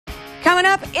Coming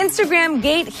up, Instagram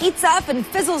Gate heats up and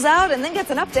fizzles out and then gets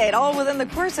an update all within the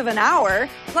course of an hour.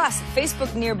 Plus,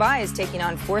 Facebook Nearby is taking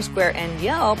on Foursquare and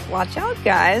Yelp. Watch out,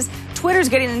 guys. Twitter's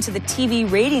getting into the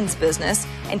TV ratings business,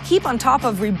 and keep on top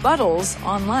of rebuttals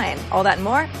online. All that and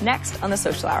more next on The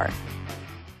Social Hour.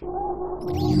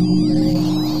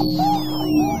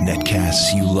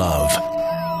 Netcasts you love.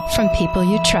 From people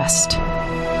you trust.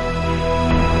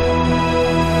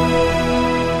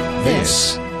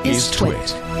 This is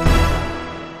TWiT.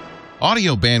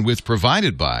 Audio bandwidth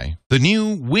provided by the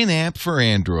new Winamp for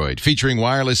Android, featuring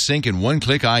wireless sync and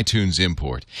one-click iTunes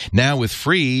import. Now with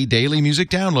free daily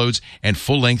music downloads and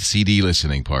full-length CD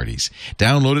listening parties.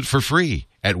 Download it for free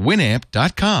at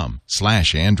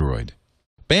winamp.com/Android.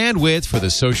 Bandwidth for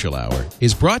the Social Hour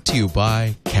is brought to you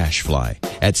by CacheFly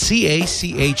at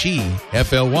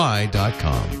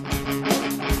CacheFly.com.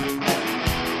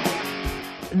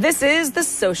 This is The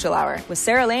Social Hour with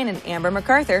Sarah Lane and Amber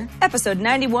MacArthur, episode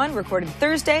 91, recorded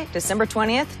Thursday, December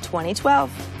 20th,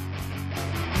 2012.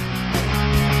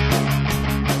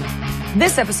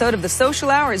 This episode of The Social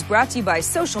Hour is brought to you by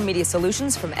Social Media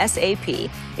Solutions from SAP.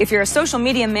 If you're a social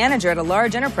media manager at a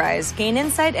large enterprise, gain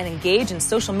insight and engage in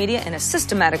social media in a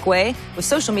systematic way with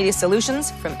Social Media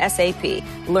Solutions from SAP.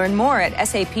 Learn more at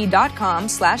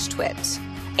sap.com/twit.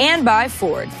 And by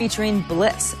Ford, featuring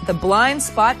Bliss, the blind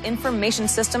spot information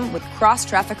system with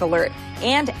cross-traffic alert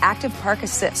and active park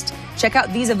assist. Check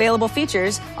out these available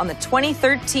features on the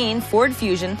 2013 Ford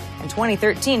Fusion and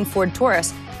 2013 Ford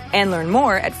Taurus, and learn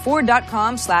more at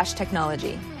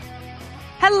ford.com/technology.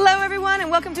 Hello, everyone, and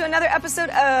welcome to another episode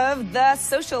of The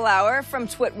Social Hour from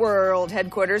TWiT World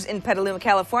headquarters in Petaluma,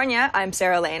 California. I'm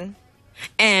Sarah Lane.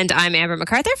 And I'm Amber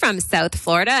MacArthur from South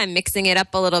Florida. I'm mixing it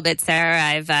up a little bit, Sarah.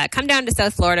 I've come down to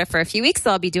South Florida for a few weeks, so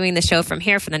I'll be doing the show from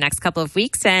here for the next couple of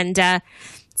weeks. And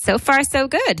so far, so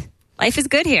good. Life is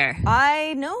good here.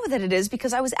 I know that it is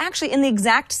because I was actually in the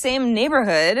exact same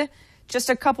neighborhood just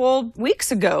a couple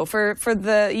weeks ago for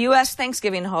the U.S.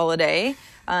 Thanksgiving holiday.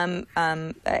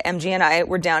 MG and I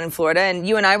were down in Florida, and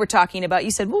you and I were talking about,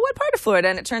 you said, well, what part of Florida?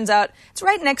 And it turns out it's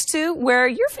right next to where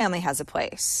your family has a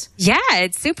place. Yeah,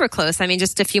 it's super close. I mean,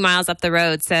 just a few miles up the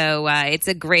road. So it's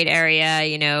a great area.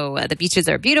 You know, the beaches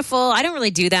are beautiful. I don't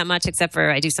really do that much except for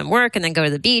I do some work and then go to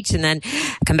the beach and then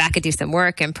come back and do some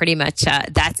work. And pretty much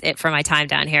that's it for my time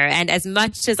down here. And as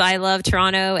much as I love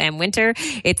Toronto and winter,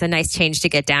 it's a nice change to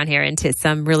get down here into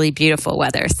some really beautiful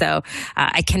weather. So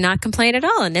I cannot complain at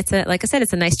all. And it's like I said,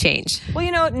 it's a nice change. Well,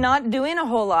 you know, not doing a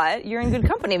whole lot, you're in good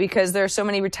company because there are so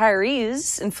many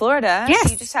retirees in Florida.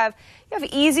 Yes. You have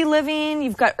easy living,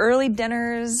 you've got early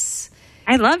dinners.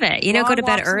 I love it. You know, go to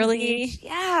bed walks on the early. beach.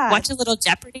 Yeah. Watch a little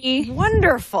Jeopardy.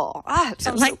 Wonderful. It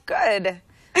sounds so good.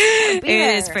 It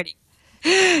is pretty.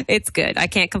 It's good. I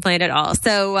can't complain at all.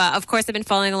 So, of course, I've been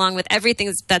following along with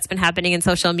everything that's been happening in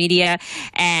social media.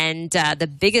 And the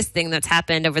biggest thing that's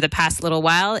happened over the past little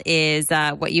while is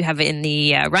what you have in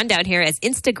the rundown here as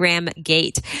Instagram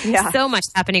Gate. Yeah. So much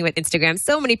happening with Instagram.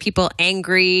 So many people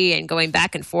angry and going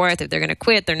back and forth. If they're going to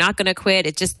quit, they're not going to quit.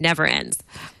 It just never ends.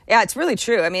 Yeah, it's really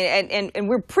true. I mean, and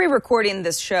we're pre-recording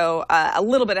this show a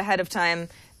little bit ahead of time.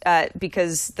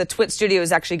 Because the TWiT studio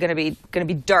is actually going to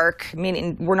be dark,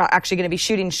 meaning we're not actually going to be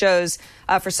shooting shows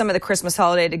for some of the Christmas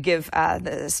holiday to give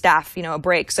the staff, a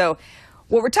break. So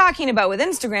what we're talking about with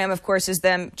Instagram, of course, is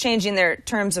them changing their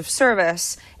terms of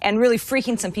service and really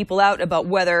freaking some people out about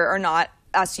whether or not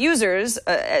us users,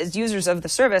 as users of the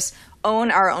service, own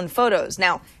our own photos.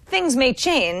 Now, things may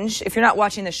change if you're not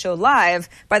watching the show live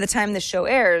by the time the show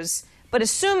airs, but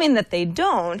assuming that they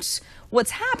don't, what's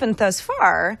happened thus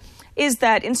far is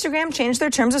that Instagram changed their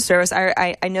terms of service.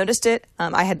 I noticed it.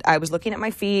 I was looking at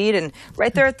my feed, and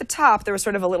right there at the top, there was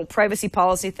sort of a little privacy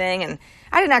policy thing, and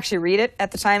I didn't actually read it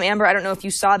at the time. Amber, I don't know if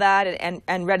you saw that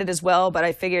and read it as well, but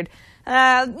I figured,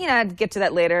 I'd get to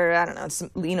that later. I don't know, it's some,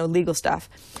 legal stuff.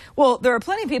 Well, there are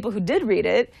plenty of people who did read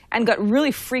it and got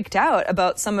really freaked out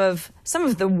about some of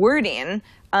the wording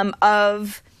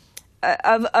of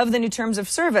the new terms of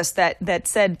service that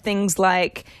said things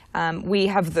like we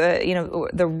have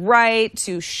the right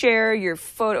to share your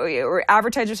photo, or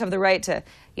advertisers have the right to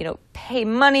pay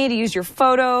money to use your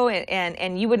photo,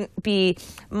 and you wouldn't be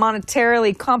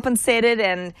monetarily compensated,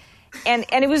 and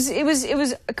it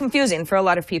was confusing for a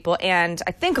lot of people, and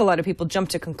I think a lot of people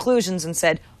jumped to conclusions and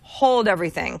said, hold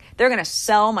everything, they're going to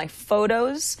sell my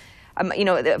photos.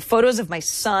 The photos of my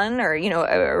son,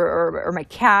 or my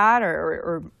cat,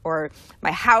 or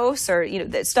my house, or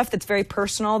the stuff that's very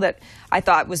personal that I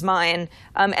thought was mine,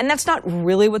 and that's not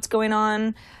really what's going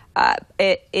on.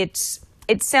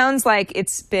 It sounds like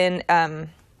it's been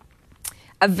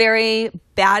a very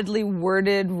badly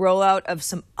worded rollout of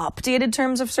some updated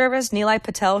terms of service. Nilay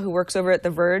Patel, who works over at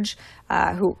The Verge,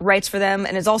 who writes for them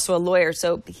and is also a lawyer,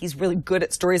 so he's really good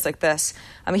at stories like this.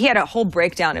 He had a whole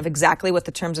breakdown of exactly what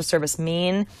the terms of service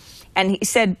mean. And he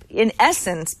said, in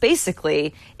essence,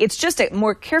 basically, it's just a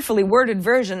more carefully worded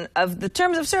version of the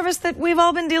terms of service that we've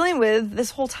all been dealing with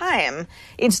this whole time.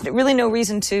 It's really no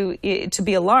reason to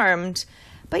be alarmed.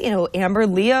 But, Amber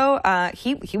Leo,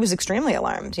 he was extremely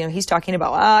alarmed. He's talking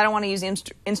about, I don't want to use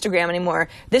Instagram anymore.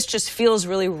 This just feels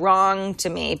really wrong to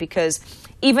me, because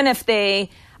even if they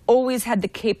always had the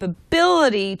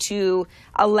capability to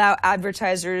allow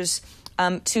advertisers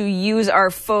to use our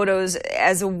photos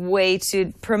as a way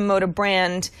to promote a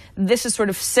brand, this is sort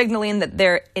of signaling that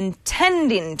they're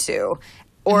intending to,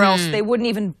 or else they wouldn't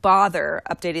even bother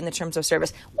updating the terms of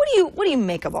service. What do you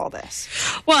make of all this?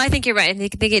 Well, I think you're right. I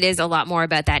think it is a lot more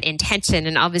about that intention.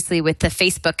 And obviously with the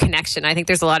Facebook connection, I think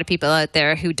there's a lot of people out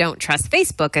there who don't trust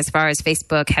Facebook as far as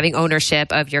Facebook having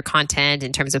ownership of your content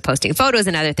in terms of posting photos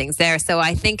and other things there. So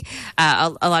I think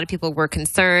a lot of people were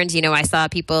concerned. I saw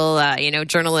people,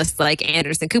 journalists like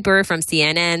Anderson Cooper from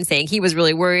CNN saying he was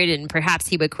really worried and perhaps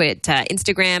he would quit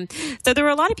Instagram. So there were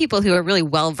a lot of people who are really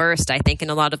well-versed, I think, in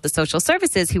a lot of the social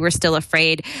services who were still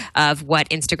afraid of what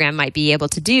Instagram might be able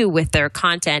to do with their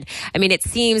content. I mean, it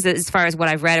seems, as far as what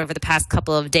I've read over the past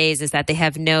couple of days, is that they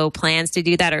have no plans to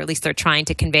do that, or at least they're trying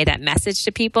to convey that message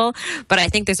to people. But I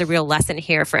think there's a real lesson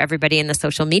here for everybody in the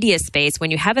social media space.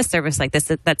 When you have a service like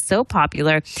this that's so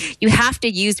popular, you have to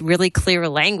use really clear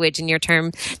language in your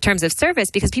terms of service,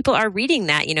 because people are reading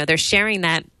that, they're sharing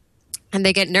that. And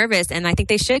they get nervous, and I think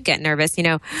they should get nervous.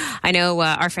 I know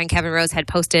our friend Kevin Rose had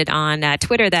posted on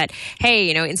Twitter that,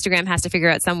 hey, Instagram has to figure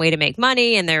out some way to make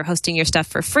money, and they're hosting your stuff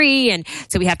for free, and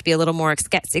so we have to be a little more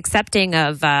accepting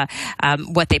of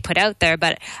what they put out there.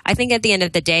 But I think at the end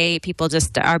of the day, people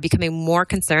just are becoming more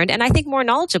concerned, and I think more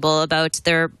knowledgeable about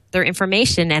their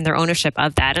information and their ownership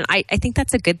of that. And I think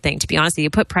that's a good thing, to be honest with you.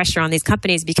 Put pressure on these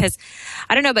companies, because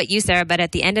I don't know about you, Sarah, but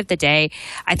at the end of the day,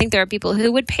 I think there are people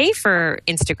who would pay for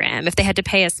Instagram if they had to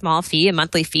pay a small fee, a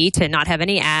monthly fee, to not have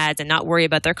any ads and not worry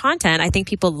about their content. I think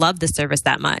people love the service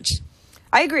that much.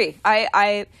 I agree.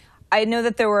 I know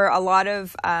that there were a lot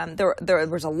of there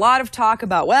was a lot of talk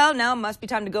about, well, now it must be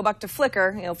time to go back to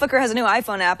Flickr. Flickr has a new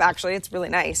iPhone app. Actually, it's really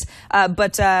nice,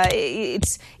 but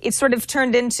it's sort of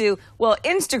turned into, well,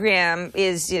 Instagram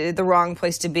is the wrong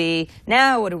place to be.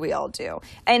 Now what do we all do?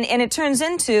 And it turns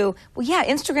into, well, yeah,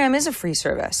 Instagram is a free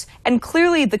service, and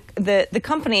clearly the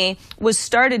company was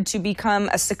started to become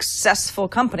a successful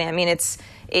company. I mean,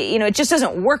 it just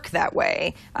doesn't work that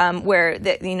way, where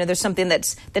there's something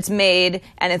that's made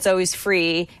and it's always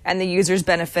free and the users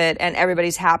benefit and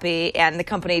everybody's happy and the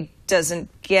company doesn't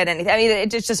get anything. I mean,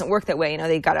 it just doesn't work that way.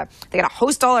 They gotta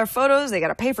host all our photos. They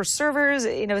gotta pay for servers.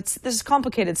 This is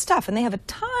complicated stuff, and they have a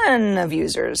ton of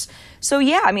users. So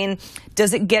yeah, I mean,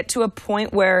 does it get to a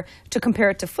point where, to compare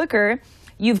it to Flickr,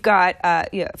 you've got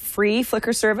free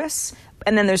Flickr service,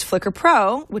 and then there's Flickr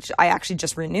Pro, which I actually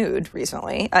just renewed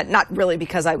recently. Not really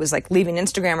because I was leaving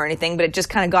Instagram or anything, but it just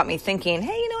kind of got me thinking,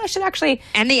 hey, I should actually.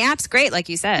 And the app's great, like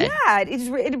you said. Yeah,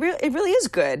 it really is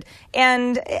good.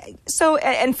 And so,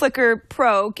 and Flickr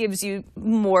Pro gives you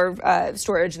more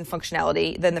storage and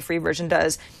functionality than the free version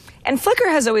does. And Flickr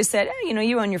has always said,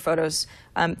 you own your photos.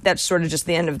 That's sort of just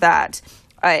the end of that.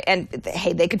 And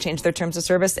hey, they could change their terms of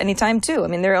service anytime too. I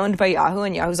mean, they're owned by Yahoo,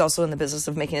 and Yahoo's also in the business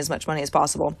of making as much money as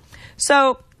possible.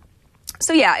 So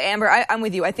yeah, Amber, I'm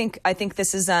with you. I think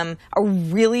this is a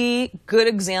really good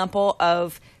example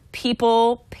of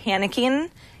people panicking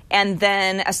and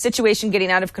then a situation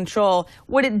getting out of control.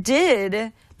 What it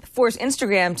did force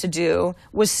Instagram to do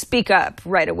was speak up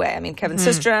right away. I mean, Kevin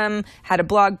Systrom had a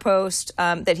blog post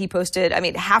that he posted,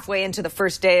 halfway into the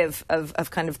first day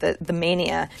of kind of the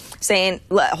mania, saying,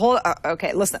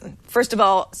 okay, listen, first of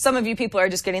all, some of you people are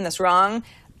just getting this wrong,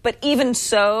 but even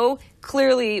so,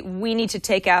 clearly we need to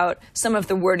take out some of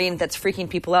the wording that's freaking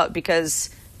people out, because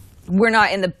we're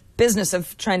not in the business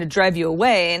of trying to drive you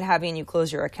away and having you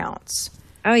close your accounts.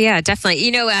 Oh, yeah, definitely.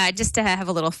 Just to have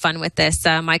a little fun with this,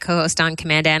 my co-host on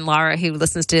Command, Ann Laura, who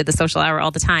listens to the Social Hour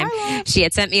all the time, she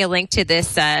had sent me a link to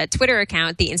this Twitter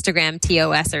account, the Instagram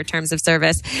TOS, or Terms of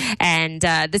Service. And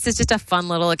this is just a fun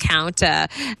little account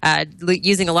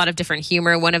using a lot of different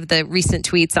humor. One of the recent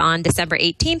tweets on December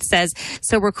 18th says,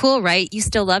 "So we're cool, right? You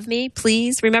still love me?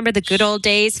 Please remember the good old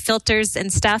days, filters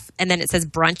and stuff." And then it says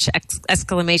brunch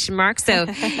exclamation mark. So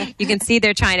you can see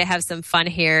they're trying to have some fun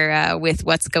here with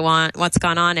what's gone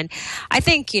on. And I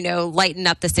think, lighten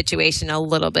up the situation a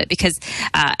little bit, because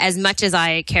as much as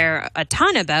I care a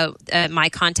ton about my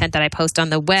content that I post on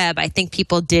the web, I think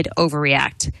people did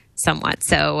overreact somewhat.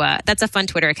 So that's a fun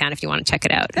Twitter account if you want to check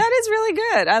it out. That is really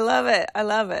good. I love it. I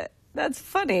love it. That's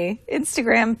funny.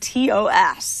 Instagram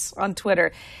TOS on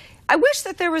Twitter. I wish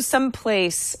that there was some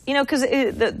place, because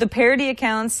the parody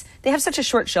accounts, they have such a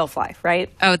short shelf life, right?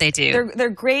 Oh, they do. They're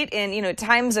great in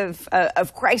times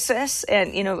of crisis,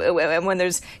 and when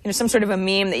there's some sort of a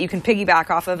meme that you can piggyback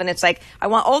off of, and it's like, I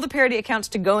want all the parody accounts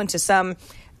to go into some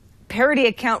parody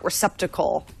account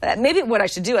receptacle. Maybe what I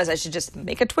should do is I should just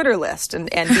make a Twitter list and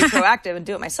be proactive and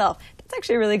do it myself. That's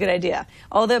actually a really good idea.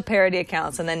 All the parody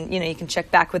accounts, and then you can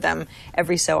check back with them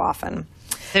every so often.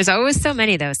 There's always so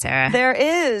many, though, Sarah. There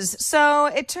is. So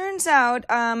it turns out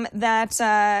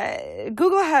that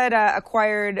Google had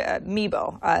acquired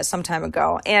Meebo some time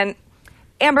ago. And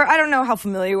Amber, I don't know how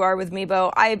familiar you are with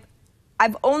Meebo.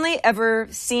 I've only ever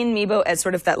seen Meebo as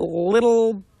sort of that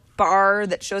little bar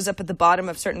that shows up at the bottom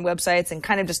of certain websites and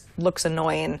kind of just looks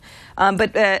annoying.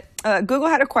 But Google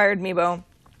had acquired Meebo,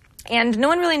 and no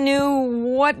one really knew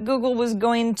what Google was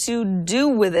going to do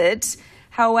with it.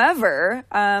 However,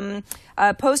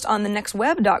 a post on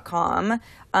thenextweb.com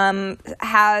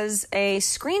has a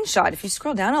screenshot. If you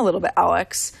scroll down a little bit,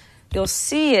 Alex, you'll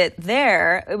see it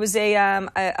there. It was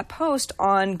a post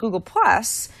on Google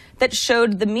Plus that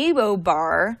showed the Meebo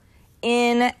bar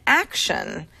in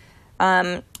action.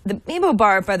 The Meebo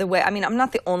bar, by the way, I'm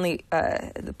not the only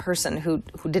the person who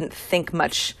didn't think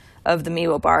much of the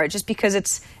Meebo bar, just because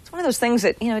it's one of those things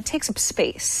that it takes up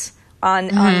space on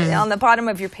the bottom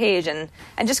of your page and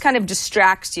just kind of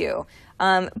distracts you.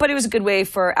 But it was a good way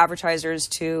for advertisers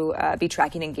to be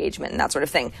tracking engagement and that sort of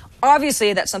thing.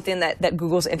 Obviously, that's something that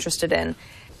Google's interested in.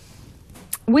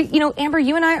 Amber,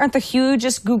 you and I aren't the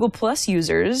hugest Google Plus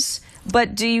users,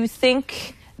 but do you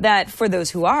think that for those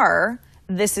who are,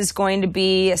 this is going to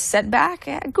be a setback?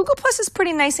 Google Plus is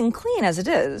pretty nice and clean as it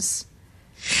is.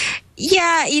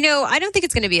 Yeah, I don't think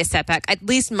it's going to be a setback. At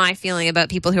least my feeling about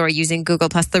people who are using Google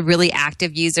Plus, the really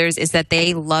active users, is that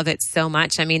they love it so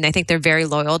much. I think they're very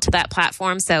loyal to that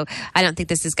platform. So I don't think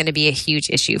this is going to be a huge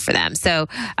issue for them. So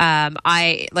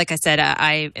like I said,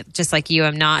 I just like you,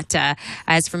 I'm not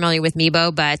as familiar with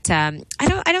Meebo, but I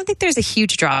don't think there's a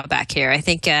huge drawback here. I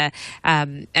think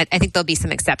there'll be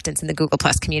some acceptance in the Google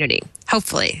Plus community.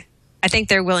 Hopefully, I think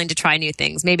they're willing to try new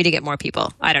things, maybe to get more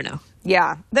people. I don't know.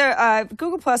 Yeah,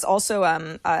 Google Plus also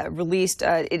released,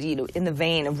 in the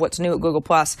vein of what's new at Google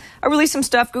Plus, released some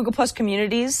stuff, Google Plus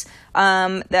communities,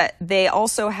 that they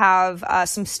also have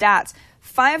some stats.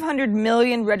 500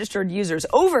 million registered users,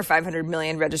 over 500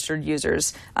 million registered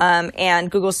users.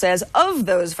 And Google says of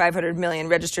those 500 million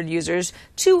registered users,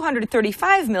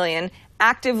 235 million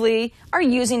actively are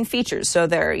using features. So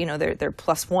they're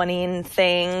plus one-ing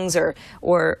things or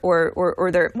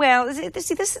they're,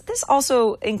 this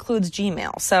also includes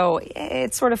Gmail. So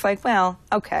it's sort of like, well,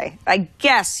 okay, I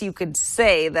guess you could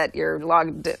say that you're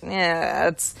logged in.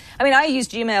 Yeah, I use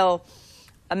Gmail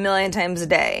a million times a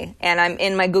day, and I'm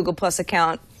in my Google Plus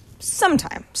account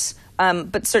sometimes,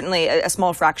 but certainly a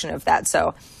small fraction of that.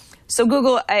 So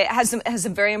Google has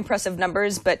some very impressive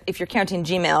numbers, but if you're counting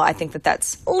Gmail, I think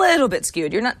that's a little bit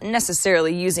skewed. You're not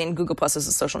necessarily using Google Plus as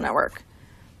a social network.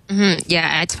 Mm-hmm. Yeah,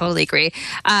 I totally agree.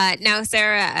 Now,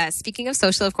 Sarah, speaking of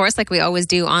social, of course, like we always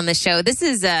do on the show, this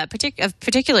is of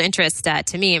particular interest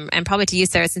to me and probably to you,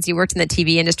 Sarah, since you worked in the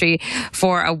TV industry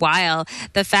for a while.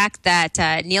 The fact that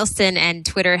Nielsen and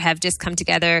Twitter have just come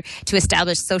together to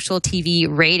establish social TV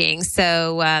ratings.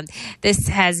 So this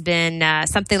has been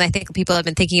something that I think people have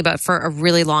been thinking about for a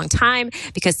really long time,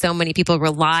 because so many people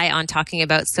rely on talking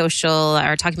about social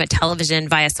or talking about television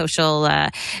via social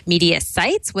media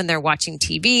sites when they're watching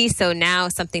TV. So now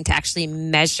something to actually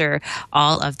measure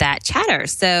all of that chatter.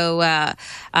 So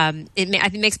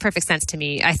it makes perfect sense to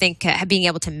me. I think being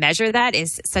able to measure that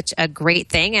is such a great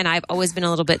thing. And I've always been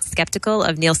a little bit skeptical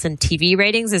of Nielsen TV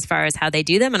ratings as far as how they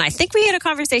do them. And I think we had a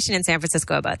conversation in San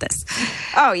Francisco about this.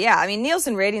 Oh, yeah.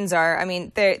 Nielsen ratings are,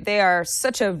 they are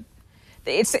such a...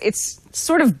 It's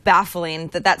sort of baffling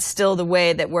that that's still the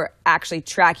way that we're actually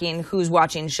tracking who's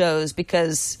watching shows,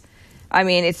 because...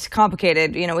 it's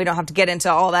complicated. We don't have to get into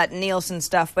all that Nielsen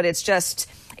stuff, but it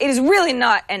is really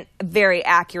not a very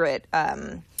accurate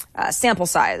sample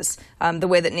size, the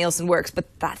way that Nielsen works. But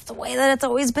that's the way that it's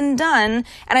always been done.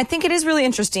 And I think it is really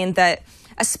interesting that,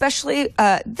 especially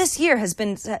this year has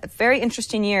been a very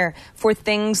interesting year for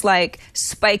things like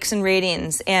spikes in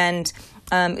ratings. And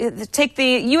take the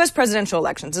U.S. presidential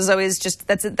elections. Is always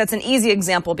that's an easy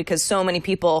example, because so many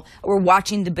people were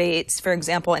watching debates, for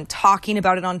example, and talking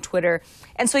about it on Twitter.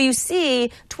 And so you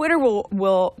see, Twitter will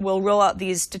roll out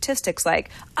these statistics like,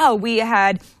 oh, we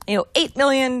had 8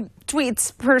 million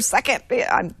tweets per second.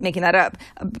 I'm making that up.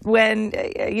 When,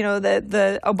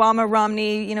 the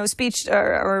Obama-Romney, speech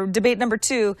or debate number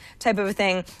 2 type of a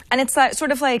thing. And it's that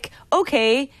sort of like,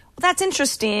 okay, well, that's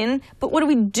interesting, but what do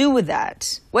we do with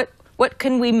that? What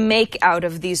can we make out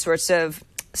of these sorts of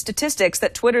statistics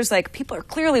that Twitter's like, people are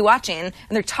clearly watching and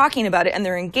they're talking about it and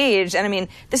they're engaged. And I mean,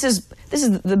 this is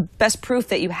the best proof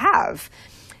that you have.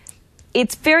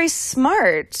 It's very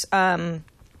smart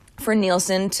for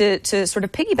Nielsen to sort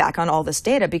of piggyback on all this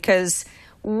data, because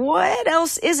what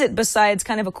else is it besides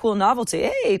kind of a cool novelty?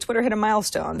 Hey, Twitter hit a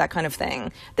milestone, that kind of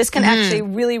thing. This can actually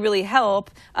really, really help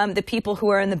the people who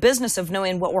are in the business of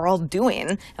knowing what we're all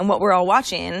doing and what we're all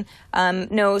watching,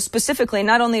 know specifically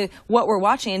not only what we're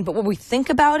watching, but what we think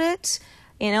about it.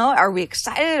 Are we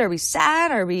excited? Are we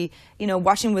sad? Are we,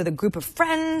 watching with a group of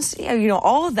friends?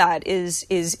 All of that is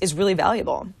really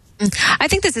valuable. I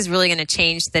think this is really going to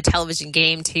change the television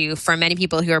game too for many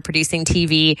people who are producing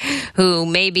TV, who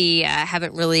maybe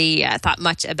haven't really thought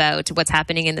much about what's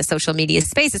happening in the social media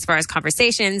space as far as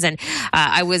conversations. And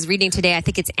I was reading today, I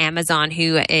think it's Amazon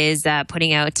who is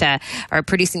putting out or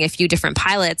producing a few different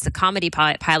pilots, comedy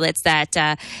pilots that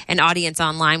an audience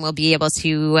online will be able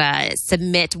to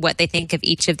submit what they think of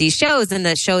each of these shows. And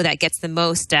the show that gets the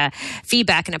most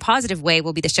feedback in a positive way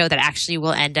will be the show that actually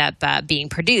will end up being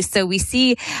produced. So we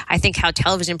see, I think, how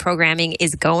television programming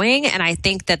is going. And I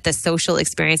think that the social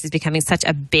experience is becoming such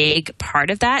a big part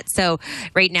of that. So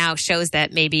right now, shows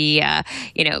that maybe,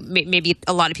 maybe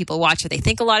a lot of people watch, or they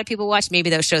think a lot of people watch, maybe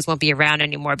those shows won't be around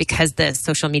anymore because the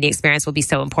social media experience will be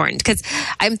so important. Because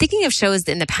I'm thinking of shows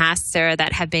in the past, Sarah,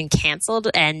 that have been canceled,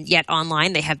 and yet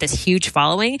online they have this huge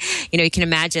following. You can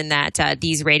imagine that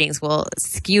these ratings will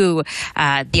skew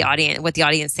the audience, what the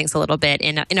audience thinks a little bit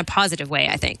in a positive way,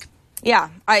 I think. Yeah,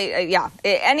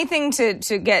 anything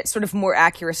to get sort of more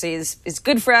accuracy is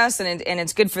good for us, and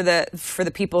it's good for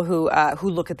the people who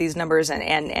look at these numbers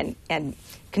and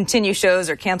continue shows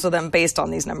or cancel them based on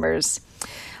these numbers.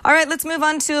 All right, let's move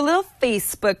on to a little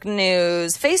Facebook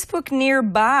news. Facebook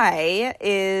Nearby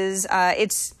is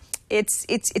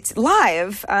it's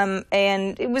live,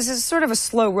 and it was sort of a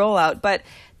slow rollout, but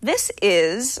this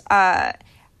is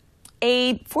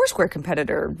a Foursquare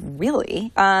competitor,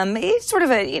 really. It's sort of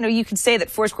you could say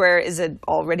that Foursquare is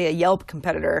already a Yelp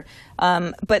competitor.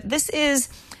 But this is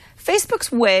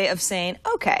Facebook's way of saying,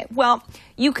 okay, well,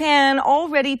 you can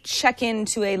already check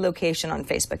into a location on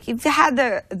Facebook. You've had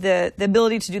the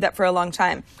ability to do that for a long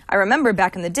time. I remember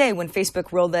back in the day when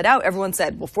Facebook rolled that out, everyone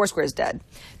said, well, Foursquare is dead.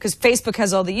 Because Facebook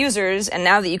has all the users, and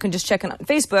now that you can just check in on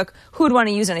Facebook, who would want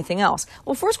to use anything else?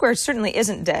 Well, Foursquare certainly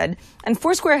isn't dead, and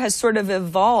Foursquare has sort of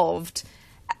evolved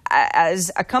as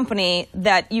a company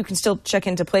that you can still check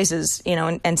into places,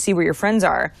 and see where your friends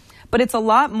are. But it's a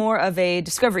lot more of a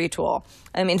discovery tool.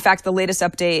 In fact, the latest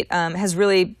update has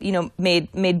really,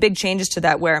 made big changes to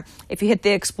that, where if you hit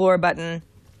the Explore button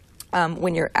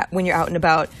when you're out and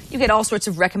about, you get all sorts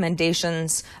of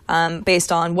recommendations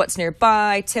based on what's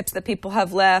nearby, tips that people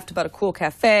have left about a cool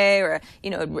cafe, or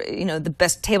the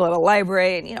best table at a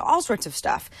library, and all sorts of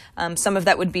stuff. Some of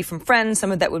that would be from friends,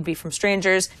 some of that would be from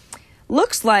strangers.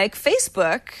 Looks like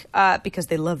Facebook, because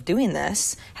they love doing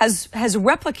this, has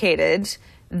replicated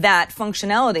that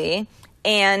functionality,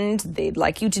 and they'd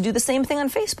like you to do the same thing on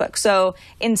Facebook. So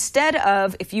instead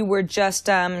of, if you were just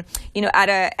at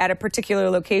a particular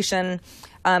location,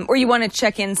 or you want to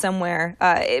check in somewhere,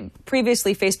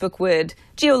 previously Facebook would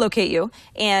geolocate you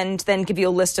and then give you a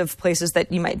list of places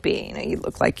that you might be. You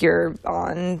look like you're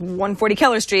on 140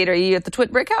 Keller Street. Are you at the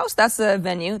TWiT Brick House? That's the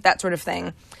venue, that sort of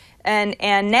thing. And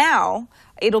now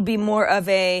it'll be more of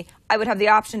I would have the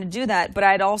option to do that, but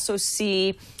I'd also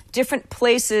see different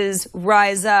places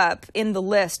rise up in the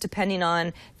list depending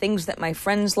on things that my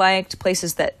friends liked,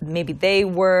 places that maybe they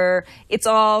were. It's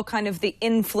all kind of the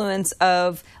influence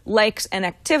of likes and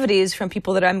activities from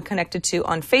people that I'm connected to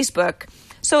on Facebook.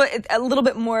 So a little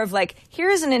bit more of like,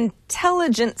 here's an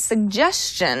intelligent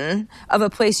suggestion of a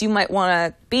place you might want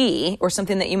to be or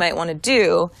something that you might want to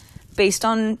do based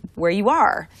on where you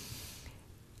are.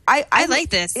 I like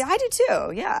this. I do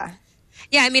too, yeah.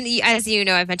 Yeah, I mean, as you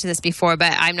know, I've mentioned this before,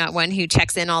 but I'm not one who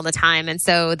checks in all the time. And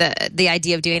so the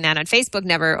idea of doing that on Facebook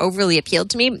never overly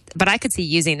appealed to me, but I could see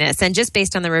using this. And just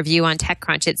based on the review on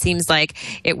TechCrunch, it seems like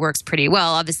it works pretty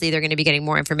well. Obviously, they're going to be getting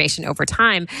more information over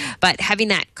time, but having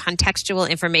that contextual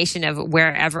information of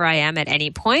wherever I am at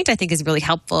any point, I think is really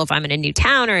helpful if I'm in a new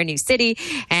town or a new city.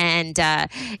 And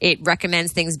it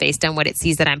recommends things based on what it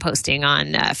sees that I'm posting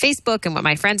on Facebook and what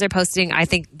my friends are posting. I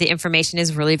think the information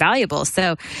is really valuable.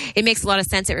 So it makes a lot of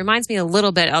sense. It reminds me a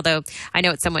little bit, although I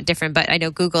know it's somewhat different, but I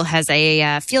know Google has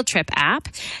a field trip app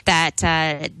that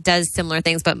does similar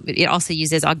things, but it also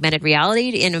uses augmented reality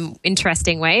in an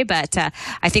interesting way. But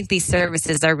I think these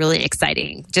services are really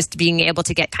exciting. Just being able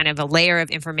to get kind of a layer of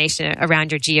information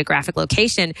around your geographic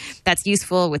location that's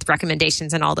useful with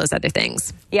recommendations and all those other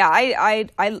things. Yeah,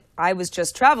 I was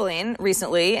just traveling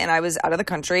recently, and I was out of the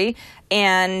country,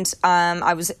 and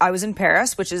I was in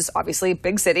Paris, which is obviously a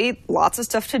big city, lots of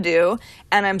stuff to do,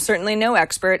 and I'm certainly no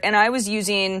expert. And I was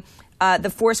using the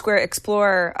Foursquare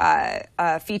Explorer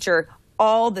feature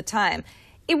all the time.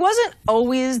 It wasn't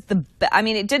always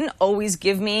it didn't always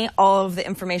give me all of the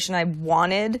information I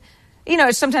wanted. You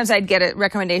know, sometimes I'd get a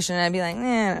recommendation and I'd be like,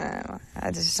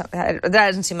 that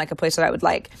doesn't seem like a place that I would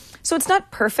like. So it's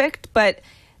not perfect, but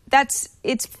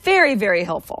it's very, very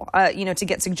helpful, to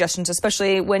get suggestions,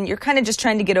 especially when you're kind of just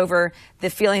trying to get over the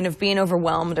feeling of being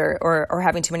overwhelmed or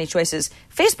having too many choices.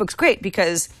 Facebook's great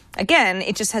because, again,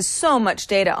 it just has so much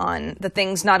data on the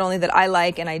things not only that I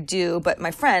like and I do, but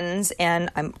my friends, and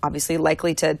I'm obviously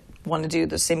likely to want to do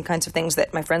the same kinds of things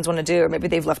that my friends want to do, or maybe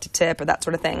they've left a tip or that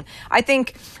sort of thing. I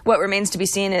think what remains to be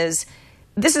seen is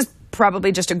this is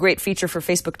probably just a great feature for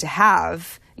Facebook to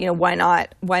have. Why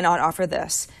not offer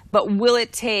this? But will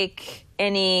it take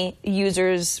any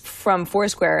users from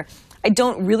Foursquare? I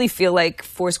don't really feel like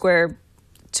Foursquare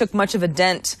took much of a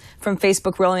dent from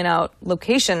Facebook rolling out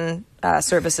location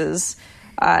services.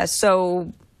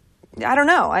 So I don't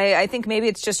know. I think maybe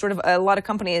it's just sort of a lot of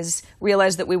companies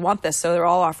realize that we want this, so they're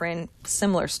all offering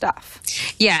similar stuff.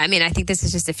 Yeah, I think this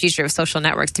is just the future of social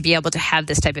networks, to be able to have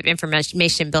this type of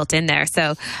information built in there.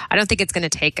 So I don't think it's going to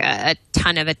take a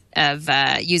ton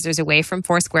of users away from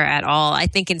Foursquare at all. I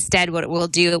think instead what it will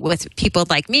do with people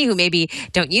like me who maybe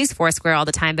don't use Foursquare all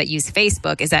the time but use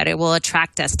Facebook is that it will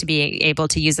attract us to be able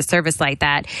to use a service like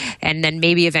that, and then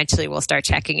maybe eventually we'll start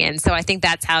checking in. So I think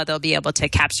that's how they'll be able to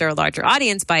capture a larger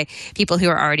audience, by people who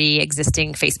are already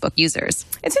existing Facebook users.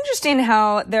 It's interesting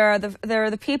how there are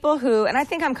the people who, and I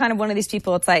think I'm kind of one of these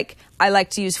people, it's like I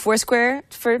like to use Foursquare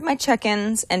for my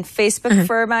check-ins and Facebook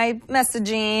for my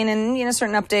messaging and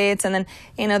certain updates, and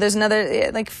then there's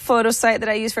another like photo site that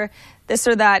I use for this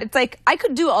or that. It's like I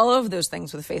could do all of those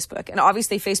things with Facebook, and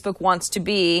obviously Facebook wants to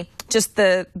be just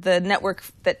the network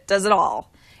that does it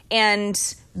all,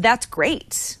 and that's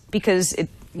great because it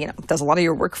does a lot of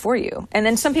your work for you. And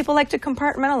then some people like to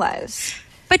compartmentalize.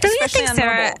 But don't you think,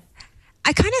 Sarah,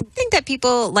 I kind of think that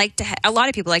a lot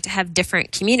of people like to have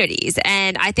different communities.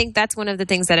 And I think that's one of the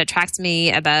things that attracts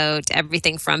me about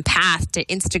everything from Path to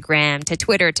Instagram to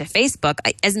Twitter to Facebook.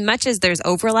 As much as there's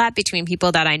overlap between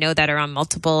people that I know that are on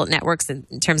multiple networks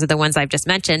in terms of the ones I've just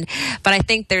mentioned, but I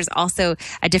think there's also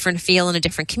a different feel and a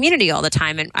different community all the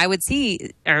time. And I would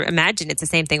imagine it's the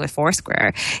same thing with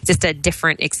Foursquare. It's just a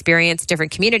different experience,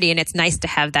 different community, and it's nice to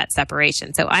have that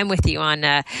separation. So I'm with you on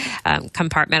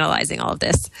compartmentalizing all of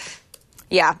this.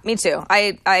 Yeah, me too.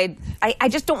 I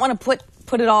just don't want to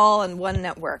put it all in one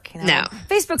network. No.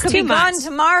 Facebook could be gone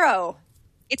tomorrow.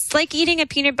 It's like eating a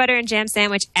peanut butter and jam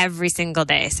sandwich every single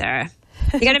day, Sarah.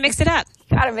 You got to mix it up.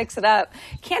 Got to mix it up.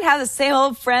 Can't have the same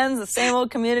old friends, the same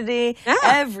old community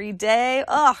every day.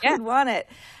 Oh, who'd want it?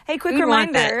 Hey, quick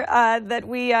reminder that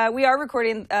we are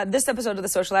recording this episode of The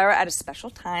Social Hour at a special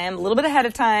time, a little bit ahead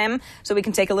of time, so we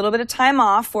can take a little bit of time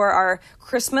off for our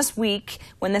Christmas week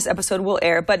when this episode will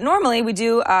air. But normally we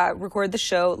do record the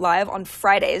show live on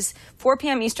Fridays, 4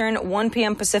 p.m. Eastern, 1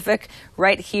 p.m. Pacific,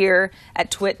 right here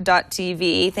at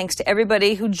TWiT.tv. Thanks to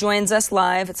everybody who joins us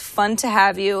live. It's fun to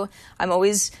have you. I'm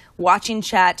always watching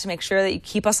chat to make sure that you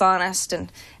keep us honest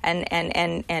and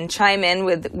chime in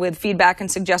with feedback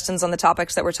and suggestions on the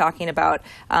topics that we're talking about.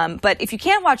 But if you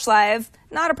can't watch live,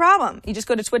 not a problem. You just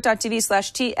go to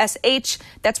twit.tv/TSH.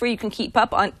 That's where you can keep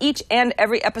up on each and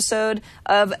every episode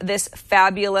of this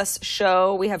fabulous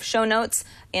show. We have show notes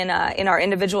in our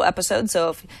individual episodes. So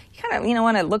if you kind of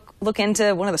want to look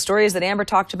into one of the stories that Amber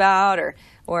talked about,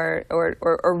 or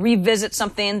revisit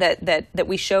something that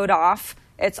we showed off,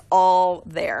 it's all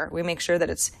there. We make sure that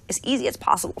it's as easy as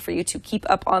possible for you to keep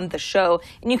up on the show.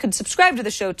 And you can subscribe to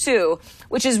the show too,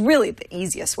 which is really the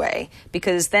easiest way,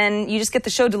 because then you just get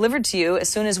the show delivered to you as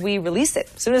soon as we release it.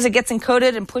 As soon as it gets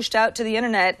encoded and pushed out to the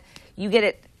internet, you get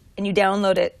it and you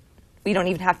download it. You don't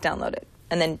even have to download it.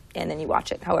 And then you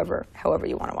watch it however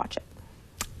you want to watch it.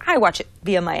 I watch it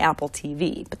via my Apple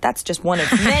TV, but that's just one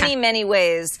of many, many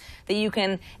ways that you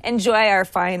can enjoy our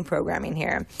fine programming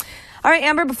here. All right,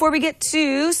 Amber, before we get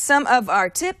to some of our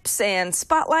tips and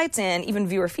spotlights and even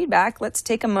viewer feedback, let's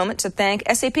take a moment to thank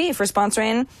SAP for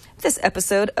sponsoring this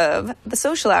episode of The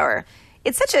Social Hour.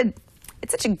 It's such a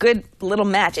it's such a good little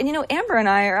match. And, Amber and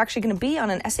I are actually going to be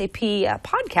on an SAP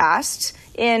podcast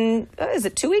in, is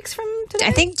it 2 weeks from today?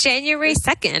 I think January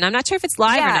 2nd. I'm not sure if it's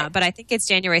live or not, but I think it's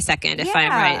January 2nd, if I'm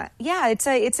right. Yeah,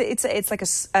 it's like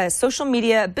a social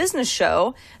media business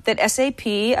show that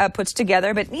SAP puts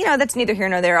together. But, that's neither here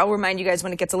nor there. I'll remind you guys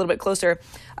when it gets a little bit closer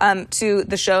to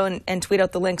the show and tweet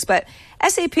out the links. But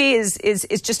SAP is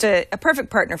just a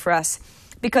perfect partner for us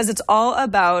because it's all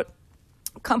about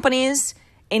companies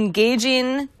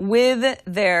engaging with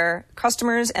their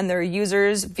customers and their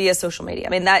users via social media. I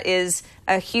mean, that is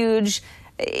a huge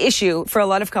issue for a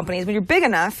lot of companies. When you're big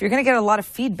enough, you're going to get a lot of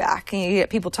feedback and you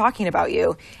get people talking about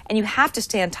you, and you have to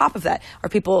stay on top of that. Are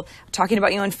people talking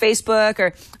about you on Facebook,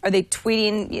 or are they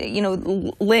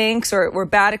tweeting, links or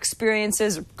bad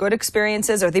experiences or good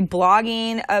experiences? Are they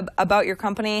blogging about your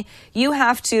company? You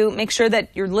have to make sure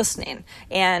that you're listening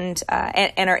and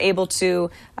are able to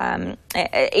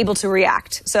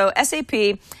react. So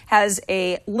SAP has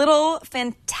a little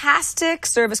fantastic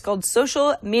service called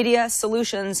Social Media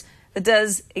Solutions that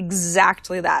does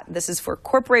exactly that. This is for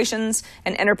corporations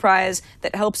and enterprise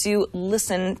that helps you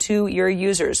listen to your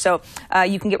users. So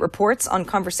you can get reports on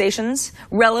conversations,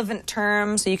 relevant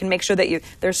terms, so you can make sure that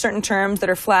there are certain terms that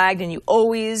are flagged, and you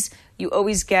always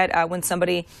get when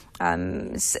somebody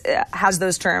has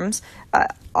those terms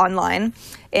online,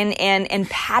 and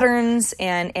patterns,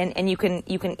 and you can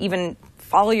even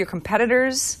follow your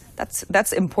competitors.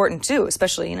 That's important too,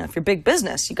 especially if you're big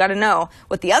business. You got to know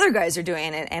what the other guys are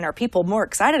doing, and are people more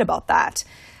excited about that?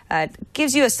 It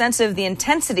gives you a sense of the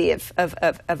intensity of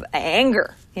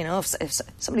anger. If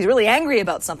somebody's really angry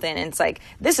about something, and it's like,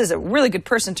 this is a really good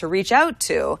person to reach out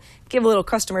to, give a little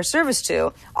customer service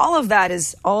to. All of that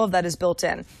is built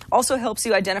in. Also helps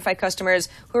you identify customers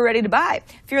who are ready to buy.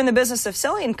 If you're in the business of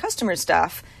selling customer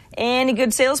stuff, any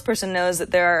good salesperson knows that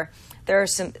there are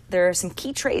some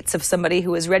key traits of somebody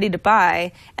who is ready to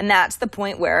buy, and that's the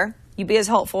point where you be as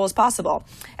helpful as possible.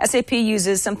 SAP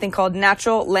uses something called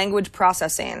natural language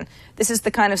processing. This is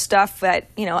the kind of stuff that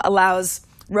allows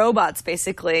robots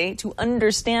basically to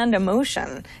understand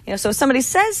emotion. So if somebody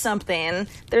says something,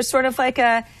 there's sort of like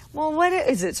what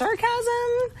is it?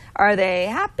 Sarcasm? Are they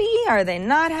happy? Are they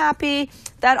not happy?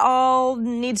 That all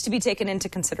needs to be taken into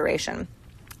consideration.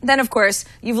 Then, of course,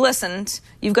 you've listened,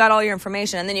 you've got all your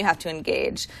information, and then you have to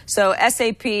engage. So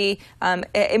SAP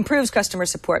improves customer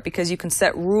support because you can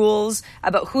set rules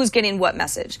about who's getting what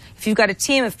message. If you've got a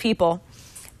team of people,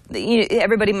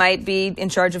 everybody might be in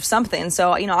charge of something.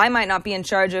 So, I might not be in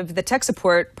charge of the tech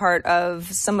support part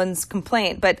of someone's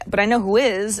complaint, but I know who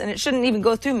is, and it shouldn't even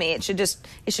go through me. It should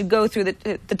go through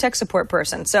the tech support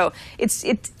person. So it's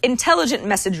intelligent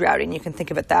message routing. You can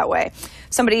think of it that way.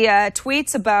 Somebody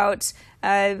tweets about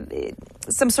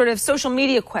some sort of social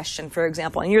media question, for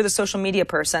example, and you're the social media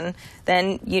person,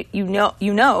 then you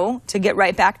know to get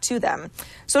right back to them.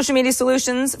 Social Media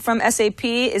Solutions from SAP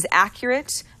is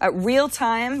accurate, real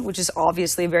time, which is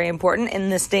obviously very important in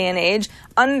this day and age,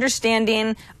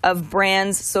 understanding of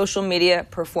brands' social media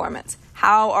performance.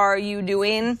 How are you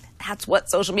doing? That's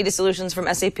what Social Media Solutions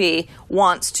from SAP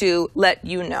wants to let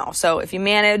you know. So if you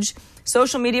manage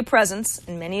social media presence,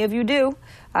 and many of you do,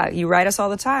 you write us all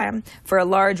the time, for a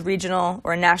large regional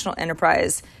or a national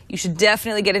enterprise, you should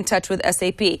definitely get in touch with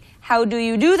SAP. How do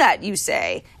you do that, you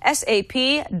say?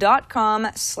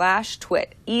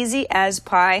 sap.com/twit. Easy as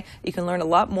pie. You can learn a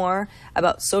lot more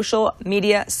about social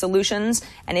media solutions,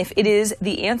 and if it is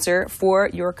the answer for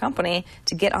your company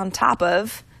to get on top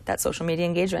of that social media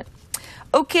engagement.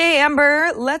 Okay,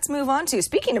 Amber, let's move on to,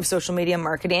 speaking of social media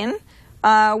marketing,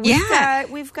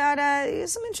 we've got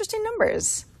some interesting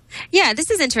numbers. Yeah, this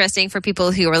is interesting for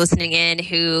people who are listening in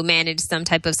who manage some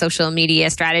type of social media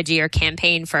strategy or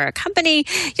campaign for a company.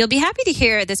 You'll be happy to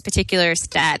hear this particular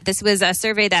stat. This was a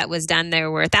survey that was done. There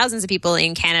were thousands of people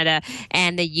in Canada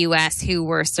and the U.S. who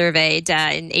were surveyed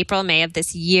in April, May of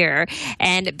this year.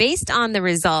 And based on the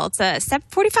results,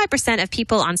 45% of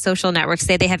people on social networks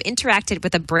say they have interacted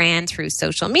with a brand through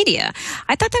social media.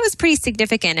 I thought that was pretty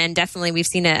significant, and definitely we've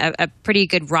seen a pretty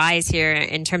good rise here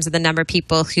in terms of the number of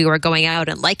people who are going out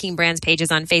and liking brands'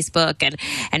 pages on Facebook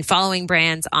and following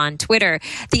brands on Twitter.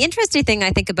 The interesting thing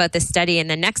I think about this study in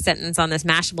the next sentence on this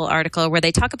Mashable article, where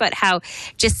they talk about how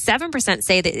just 7%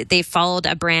 say that they followed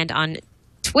a brand on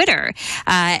Twitter,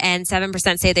 and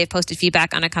 7% say they've posted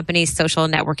feedback on a company's social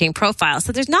networking profile.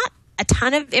 So there's not a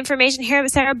ton of information here,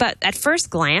 Sarah, but at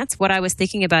first glance, what I was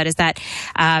thinking about is that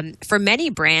for many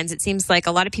brands, it seems like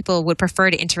a lot of people would prefer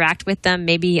to interact with them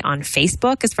maybe on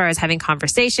Facebook as far as having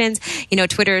conversations.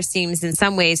 Twitter seems in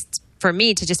some ways for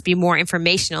me to just be more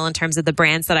informational in terms of the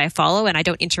brands that I follow, and I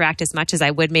don't interact as much as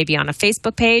I would maybe on a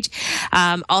Facebook page.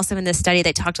 Also in this study,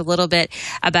 they talked a little bit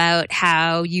about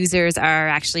how users are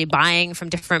actually buying from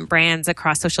different brands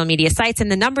across social media sites,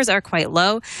 and the numbers are quite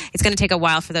low. It's going to take a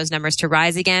while for those numbers to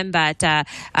rise again, but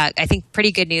I think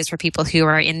pretty good news for people who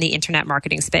are in the internet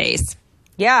marketing space.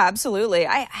 Yeah, absolutely.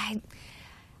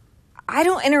 I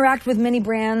don't interact with many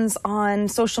brands on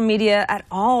social media at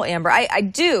all, Amber. I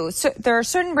do. So there are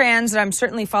certain brands that I'm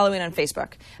certainly following on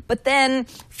Facebook. But then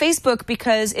Facebook,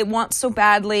 because it wants so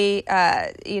badly,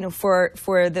 for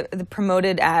the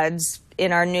promoted ads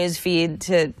in our news feed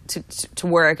to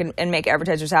work and make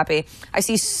advertisers happy, I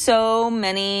see so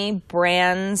many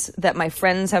brands that my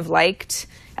friends have liked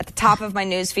at the top of my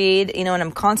news feed, and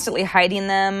I'm constantly hiding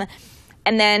them.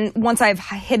 And then once I've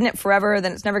hidden it forever,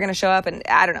 then it's never going to show up. And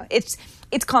I don't know. It's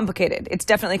complicated. It's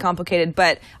definitely complicated.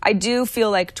 But I do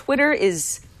feel like Twitter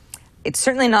it's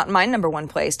certainly not my number one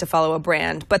place to follow a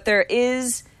brand, but there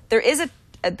is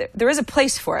a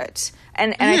place for it.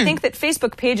 And I think that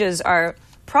Facebook pages are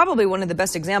probably one of the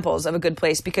best examples of a good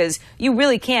place, because you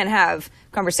really can have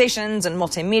conversations and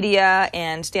multimedia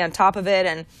and stay on top of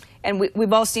it. And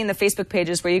we've all seen the Facebook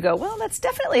pages where you go, well, that's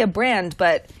definitely a brand,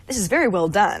 but this is very well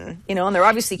done, and they're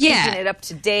obviously keeping it up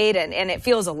to date and it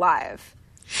feels alive.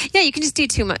 Yeah, you can just do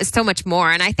so much more.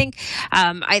 And I think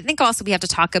also we have to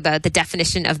talk about the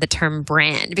definition of the term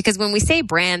brand, because when we say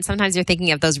brand, sometimes you're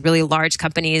thinking of those really large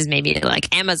companies, maybe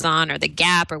like Amazon or the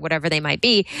Gap or whatever they might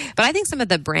be. But I think some of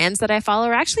the brands that I follow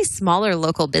are actually smaller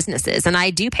local businesses. And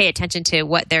I do pay attention to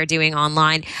what they're doing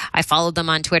online. I follow them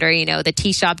on Twitter, the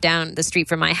tea shop down the street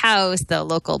from my house, the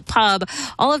local pub,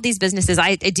 all of these businesses,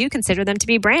 I do consider them to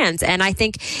be brands. And I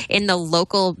think in the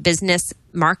local business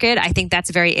market, I think that's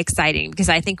very exciting, because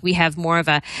I think we have more of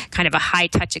a kind of a high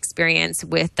touch experience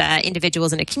with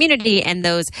individuals in a community and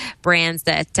those brands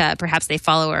that perhaps they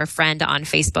follow or a friend on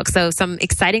Facebook. So some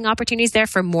exciting opportunities there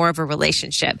for more of a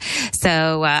relationship.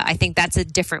 So I think that's a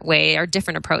different way or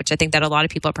different approach I think that a lot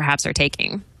of people perhaps are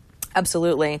taking.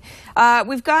 Absolutely.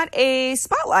 We've got a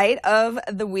spotlight of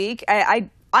the week. I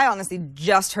honestly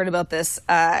just heard about this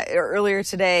earlier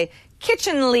today.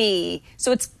 Kitchenly.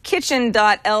 So it's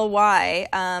kitchen.ly,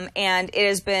 and it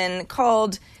has been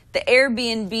called the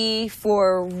Airbnb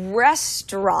for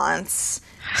restaurants.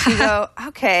 So you go,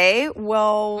 okay,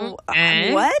 well,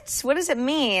 what does it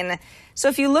mean? So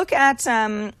if you look at,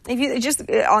 if you just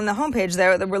on the homepage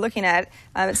there that we're looking at,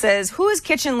 it says, who is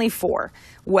Kitchenly for?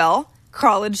 Well,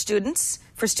 college students,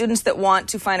 for students that want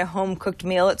to find a home-cooked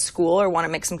meal at school or want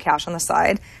to make some cash on the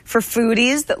side, for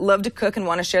foodies that love to cook and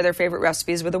want to share their favorite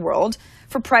recipes with the world,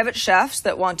 for private chefs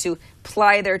that want to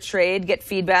ply their trade, get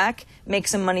feedback, make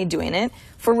some money doing it,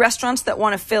 for restaurants that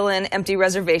want to fill in empty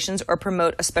reservations or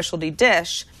promote a specialty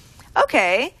dish.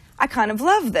 Okay, I kind of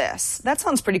love this. That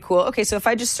sounds pretty cool. Okay, so if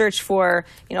I just search for,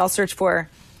 I'll search for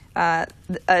a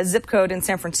zip code in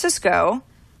San Francisco.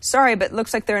 Sorry, but it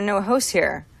looks like there are no hosts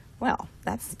here. Well,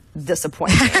 that's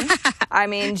disappointing. I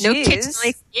mean, geez. No kitchen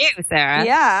like you, Sarah.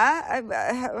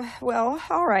 Yeah. Well,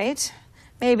 all right.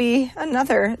 Maybe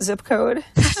another zip code.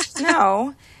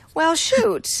 No. Well,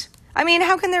 shoot. I mean,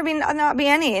 how can there not be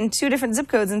any in two different zip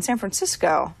codes in San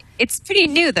Francisco? It's pretty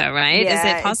new, though, right? Yeah,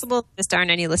 is it possible there just aren't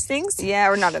any listings? Yeah,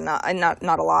 or not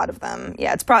a lot of them.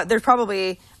 Yeah, there's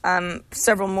probably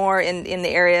several more in the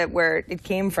area where it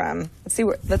came from. Let's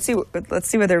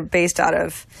see where they're based out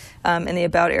of in the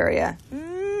about area.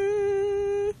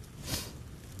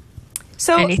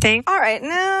 So anything? All right,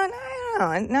 no,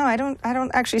 I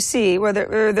don't actually see where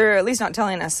they're at least not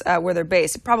telling us where they're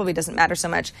based. It probably doesn't matter so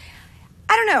much.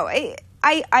 I don't know.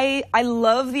 I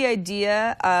love the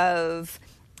idea of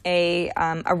a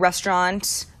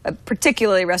restaurant,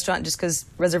 particularly a restaurant, just because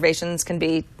reservations can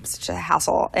be such a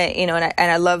hassle, and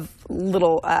I love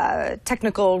little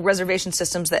technical reservation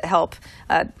systems that help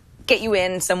get you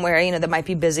in somewhere, that might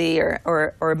be busy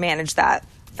or manage that.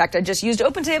 In fact, I just used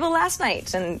OpenTable last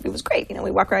night, and it was great.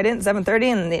 We walk right in at 7:30,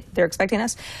 and they're expecting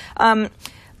us.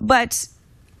 But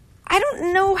I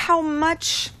don't know how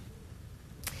much.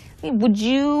 Would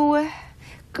you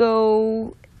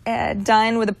go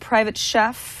dine with a private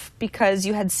chef because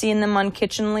you had seen them on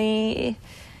Kitchenly?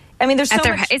 I mean, there's so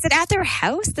much. Is it at their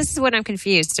house? This is what I'm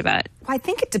confused about. Well, I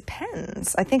think it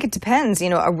depends. A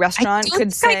restaurant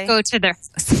could say. I go to their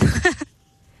house.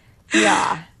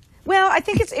 Yeah. Well, I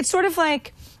think it's sort of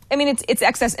like. I mean, it's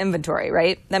excess inventory,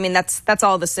 right? I mean, that's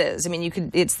all this is. I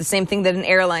mean, it's the same thing that an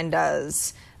airline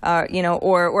does,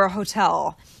 or a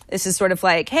hotel. This is sort of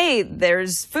like, hey,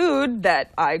 there's food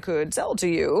that I could sell to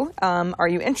you. Are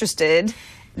you interested?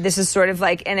 this is sort of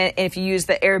like, and if you use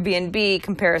the Airbnb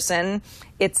comparison,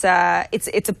 it's a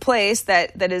place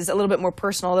that is a little bit more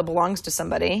personal, that belongs to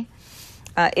somebody.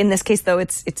 In this case, though,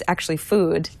 it's actually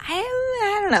food.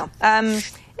 I don't know.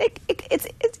 It's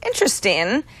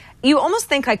interesting. You almost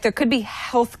think like there could be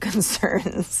health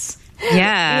concerns.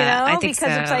 Yeah, I think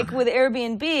because it's like with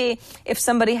Airbnb, if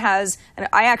somebody has, and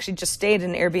I actually just stayed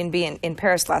in an Airbnb in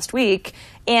Paris last week,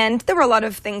 and there were a lot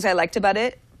of things I liked about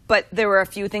it, but there were a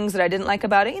few things that I didn't like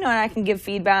about it, and I can give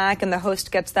feedback, and the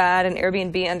host gets that, and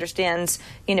Airbnb understands,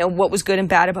 what was good and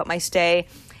bad about my stay.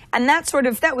 And that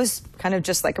was kind of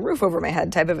just like a roof over my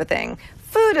head type of a thing.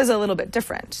 Food is a little bit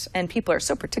different, and people are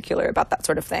so particular about that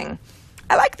sort of thing.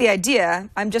 I like the idea.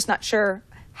 I'm just not sure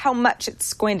how much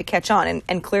it's going to catch on,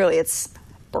 and clearly it's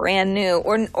brand new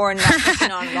or not catching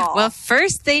on at all. Well,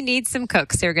 first they need some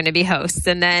cooks who are going to be hosts,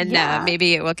 and then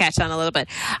maybe it will catch on a little bit.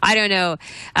 I don't know.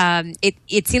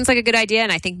 It seems like a good idea,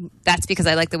 and I think that's because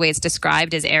I like the way it's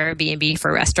described as Airbnb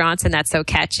for restaurants, and that's so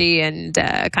catchy and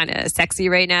kind of sexy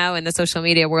right now in the social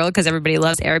media world because everybody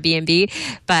loves Airbnb.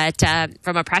 But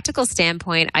from a practical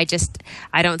standpoint, I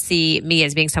don't see me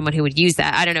as being someone who would use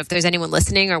that. I don't know if there's anyone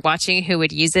listening or watching who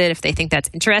would use it. If they think that's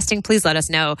interesting, please let us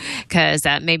know, because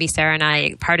maybe Sarah and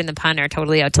I, pardon the pun, are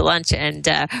totally out to lunch, and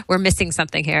we're missing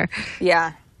something here.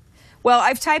 Yeah. Well,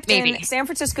 I've typed in San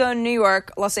Francisco, New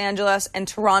York, Los Angeles, and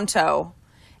Toronto,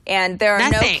 and there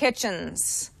are no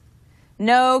kitchens.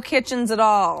 No kitchens at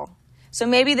all. So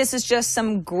maybe this is just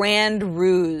some grand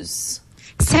ruse.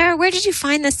 Sarah, where did you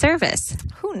find this service?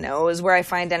 Who knows where I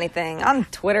find anything? On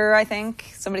Twitter, I think.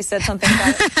 Somebody said something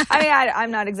about it. I mean,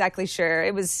 I'm not exactly sure.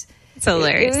 It's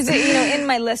hilarious. It was, in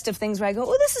my list of things where I go,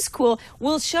 oh, this is cool.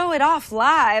 We'll show it off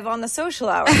live on the social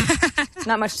hour.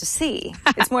 Not much to see.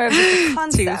 It's more of just a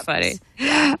concept. Too funny.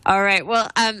 All right. Well,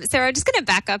 Sarah, I'm just going to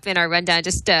back up in our rundown,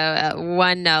 just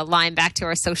one line back to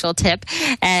our social tip.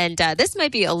 And this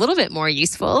might be a little bit more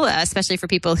useful, especially for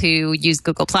people who use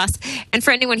Google+. And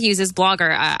for anyone who uses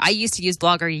Blogger. I used to use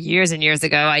Blogger years and years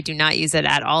ago. I do not use it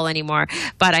at all anymore.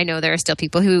 But I know there are still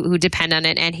people who depend on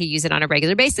it and who use it on a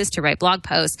regular basis to write blog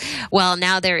posts. Well,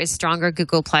 now there is stronger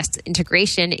Google+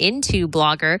 integration into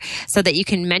Blogger so that you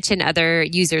can mention other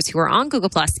users who are on Google+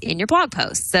 in your blog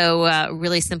posts. So a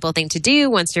really simple thing to do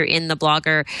once you're in the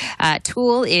Blogger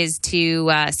tool is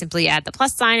to simply add the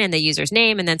plus sign and the user's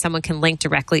name, and then someone can link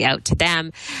directly out to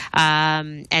them.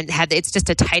 It's just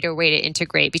a tighter way to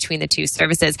integrate between the two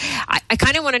services. I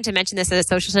kind of wanted to mention this as a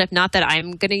social tip, not that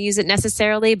I'm going to use it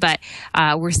necessarily, but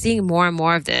we're seeing more and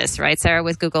more of this, right, Sarah,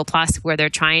 with Google+, where they're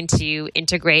trying to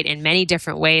integrate in many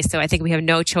different ways. So I think we have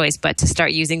no choice but to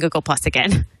start using Google+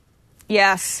 again.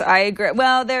 Yes, I agree.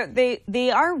 Well,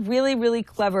 they are really, really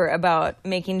clever about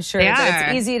making sure that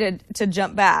it's easy to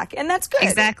jump back, and that's good.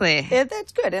 Exactly,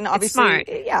 that's good. And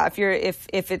obviously, yeah,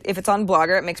 if it's on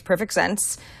Blogger, it makes perfect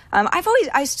sense.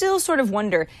 I still sort of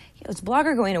wonder, is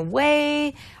Blogger going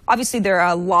away? Obviously, there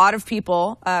are a lot of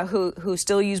people who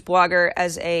still use Blogger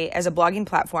as a blogging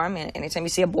platform. And anytime you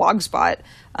see a Blogspot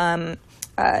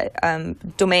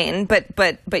domain,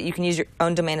 but you can use your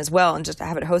own domain as well and just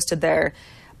have it hosted there.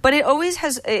 But it always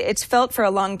it's felt for a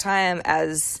long time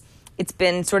as it's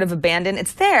been sort of abandoned.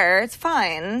 It's there, it's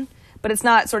fine, but it's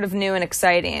not sort of new and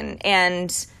exciting.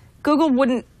 And Google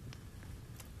wouldn't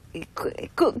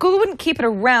keep it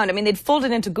around. I mean, they'd fold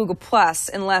it into Google+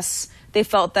 unless they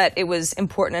felt that it was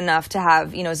important enough to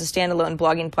have, as a standalone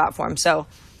blogging platform. So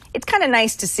it's kind of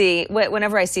nice to see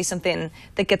whenever I see something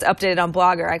that gets updated on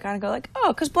Blogger, I kind of go like,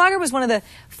 oh, because Blogger was one of the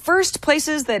first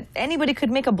places that anybody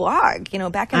could make a blog,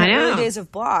 back in the early days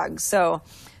of blogs.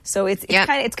 So it's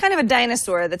kind of a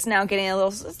dinosaur that's now getting a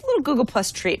little Google+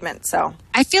 treatment. So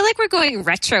I feel like we're going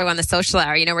retro on the social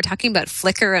hour. We're talking about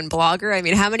Flickr and Blogger. I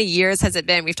mean, how many years has it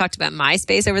been? We've talked about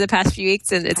MySpace over the past few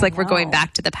weeks, and it's like we're going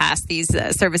back to the past. These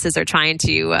services are trying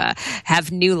to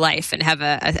have new life and have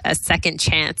a second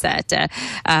chance at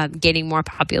gaining more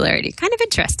popularity. Kind of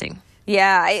interesting.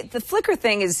 Yeah, the Flickr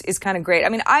thing is kind of great. I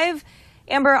mean,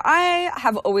 Amber, I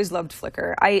have always loved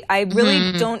Flickr. I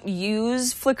really don't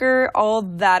use Flickr all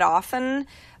that often,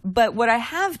 but what I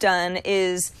have done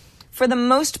is, for the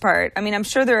most part, I mean, I'm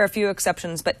sure there are a few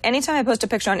exceptions, but anytime I post a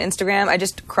picture on Instagram, I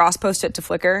just cross-post it to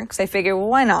Flickr because I figure, well,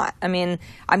 why not? I mean,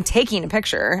 I'm taking a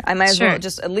picture. I might as well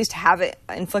just at least have it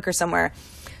in Flickr somewhere.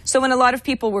 So when a lot of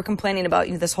people were complaining about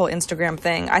this whole Instagram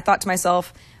thing, I thought to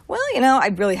myself, well, I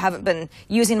really haven't been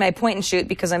using my point and shoot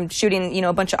because I'm shooting,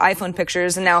 a bunch of iPhone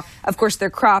pictures. And now, of course, they're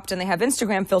cropped and they have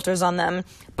Instagram filters on them.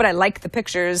 But I like the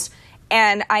pictures.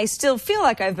 And I still feel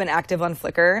like I've been active on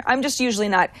Flickr. I'm just usually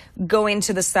not going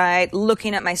to the site,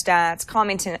 looking at my stats,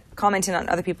 commenting on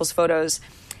other people's photos.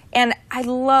 And I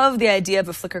love the idea of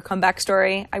a Flickr comeback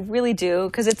story. I really do,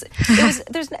 because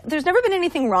there's never been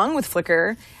anything wrong with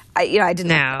Flickr. I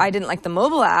didn't like the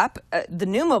mobile app. The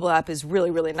new mobile app is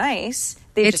really, really nice.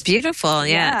 It's beautiful,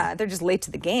 yeah. They're just late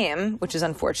to the game, which is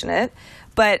unfortunate.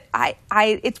 But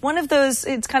it's one of those.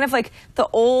 It's kind of like the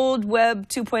old Web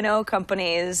 2.0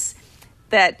 companies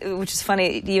which is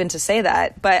funny even to say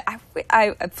that. But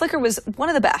Flickr was one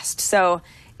of the best. So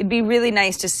it'd be really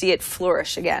nice to see it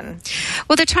flourish again.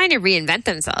 Well, they're trying to reinvent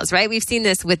themselves, right? We've seen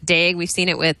this with Dig. We've seen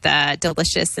it with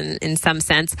Delicious in some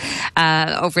sense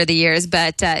over the years.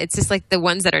 But it's just like the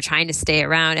ones that are trying to stay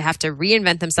around have to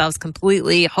reinvent themselves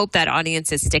completely, hope that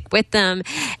audiences stick with them.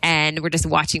 And we're just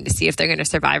watching to see if they're going to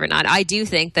survive or not. I do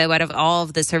think that out of all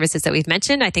of the services that we've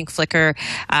mentioned, I think Flickr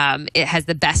it has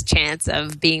the best chance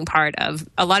of being part of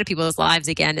a lot of people's lives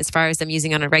again, as far as them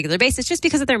using on a regular basis, just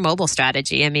because of their mobile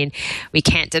strategy. I mean, we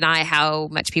can't deny how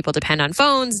much people depend on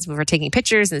phones for taking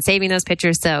pictures and saving those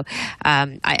pictures. So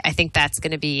I think that's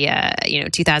going to be,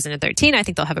 2013. I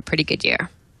think they'll have a pretty good year.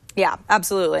 Yeah,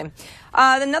 absolutely.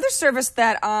 Another service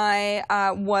that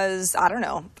I was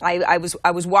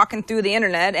walking through the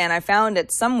internet and I found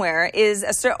it somewhere is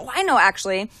I know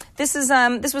actually this was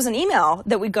an email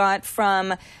that we got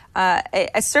from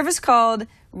a service called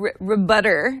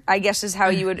Rebutter, I guess is how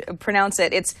you would pronounce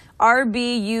it. It's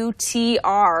rbutr.com.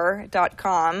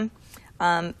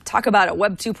 Talk about a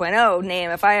Web 2.0 name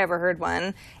if I ever heard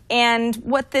one. And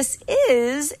what this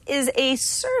is a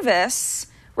service.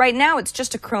 Right now, it's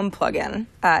just a Chrome plugin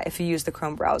if you use the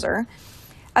Chrome browser.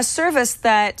 A service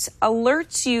that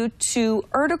alerts you to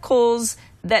articles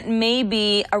that may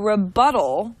be a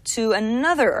rebuttal to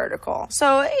another article.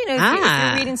 So, if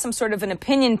you're reading some sort of an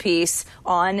opinion piece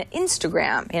on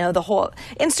Instagram, the whole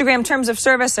Instagram terms of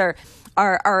service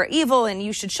are evil and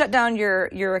you should shut down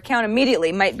your account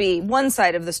immediately might be one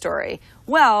side of the story.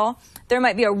 Well, there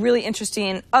might be a really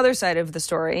interesting other side of the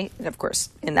story. And of course,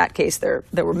 in that case, there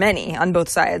were many on both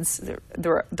sides.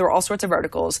 There were all sorts of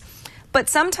articles. But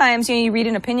sometimes, you read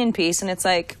an opinion piece and it's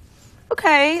like,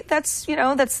 okay, that's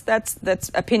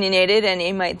opinionated, and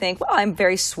you might think, well, I'm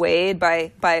very swayed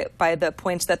by the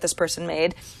points that this person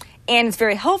made. And it's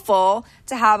very helpful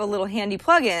to have a little handy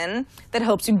plugin that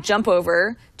helps you jump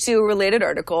over to a related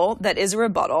article that is a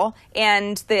rebuttal.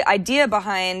 And the idea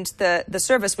behind the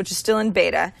service, which is still in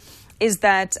beta, is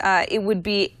that it would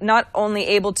be not only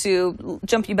able to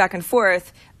jump you back and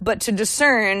forth, but to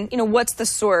discern, what's the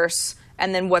source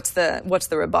and then what's the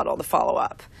rebuttal, the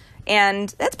follow-up. And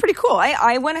that's pretty cool.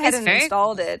 I went ahead and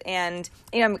installed it, and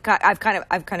I've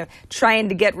kind of trying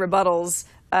to get rebuttals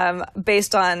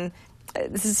based on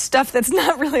this is stuff that's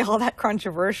not really all that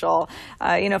controversial.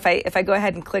 If I go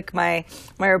ahead and click my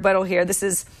rebuttal here, this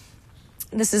is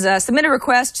submit a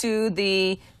request to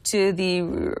the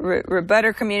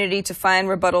Rebutter community to find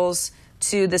rebuttals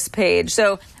to this page.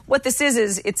 So what this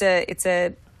is it's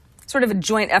a sort of a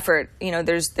joint effort.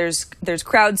 There's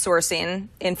crowdsourcing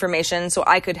information, so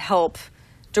I could help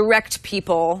direct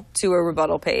people to a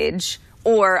rebuttal page,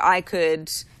 or I could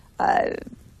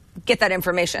get that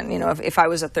information, if I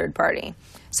was a third party.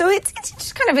 So it's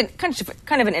just kind of an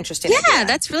interesting idea. Yeah,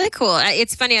 that's really cool.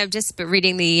 It's funny. I've just been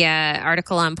reading the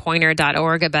article on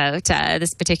pointer.org about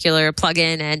this particular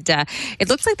plugin, and it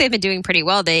looks like they've been doing pretty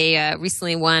well. They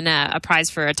recently won a prize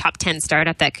for a top 10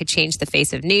 startup that could change the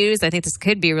face of news. I think this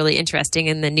could be really interesting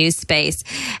in the news space,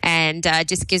 and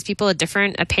just gives people a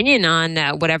different opinion on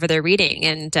whatever they're reading.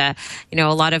 And a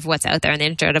lot of what's out there on the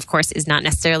internet, of course, is not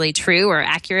necessarily true or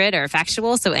accurate or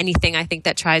factual. So anything I think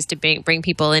that tries to bring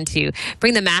people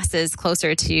bring the masses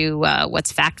closer to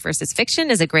what's fact versus fiction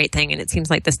is a great thing, and it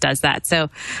seems like this does that. So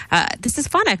this is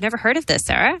fun. I've never heard of this,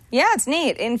 Sarah. Yeah, it's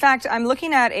neat. In fact, I'm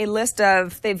looking at a list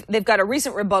of they've got a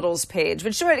recent rebuttals page,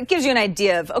 which sort of gives you an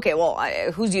idea of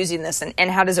who's using this and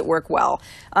how does it work well.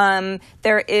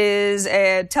 There is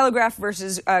a Telegraph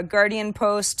versus Guardian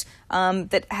post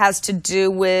that has to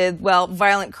do with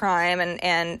violent crime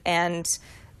and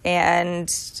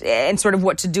sort of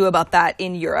what to do about that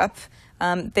in Europe.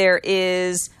 There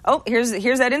is, here's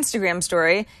that Instagram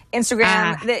story. Here's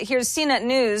CNET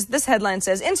News. This headline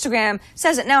says, Instagram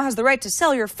says it now has the right to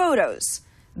sell your photos.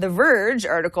 The Verge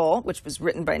article, which was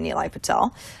written by Nilay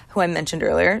Patel, who I mentioned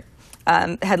earlier,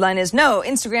 headline is, no,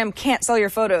 Instagram can't sell your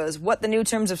photos, what the new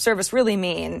terms of service really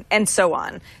mean, and so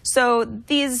on. So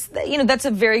that's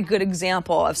a very good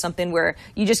example of something where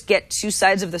you just get two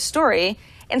sides of the story.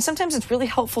 And sometimes it's really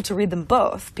helpful to read them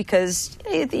both because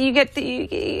you get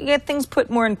things put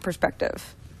more in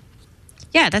perspective.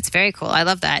 Yeah, that's very cool. I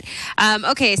love that.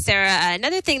 Okay, Sarah,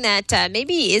 another thing that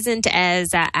maybe isn't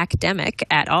as academic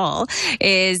at all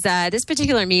is this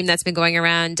particular meme that's been going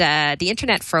around the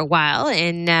internet for a while.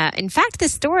 And in fact,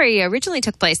 this story originally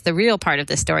took place, the real part of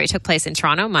the story took place in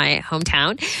Toronto, my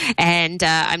hometown. And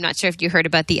I'm not sure if you heard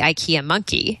about the IKEA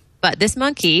monkey. But this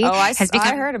monkey has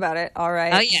become... I heard about it. All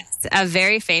right. Oh, yes. A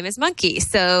very famous monkey.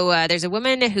 So there's a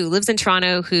woman who lives in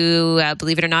Toronto who,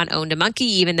 believe it or not, owned a monkey,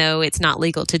 even though it's not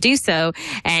legal to do so.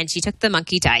 And she took the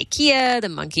monkey to IKEA. The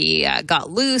monkey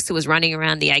got loose. It was running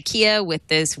around the IKEA with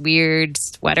this weird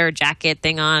sweater jacket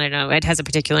thing on. I don't know. It has a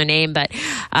particular name, but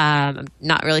I'm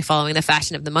not really following the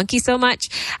fashion of the monkey so much.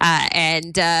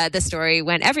 And the story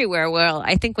went everywhere. Well,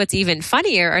 I think what's even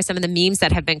funnier are some of the memes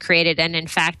that have been created. And in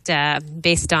fact,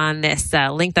 based on this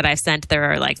link that I've sent,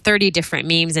 there are like 30 different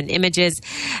memes and images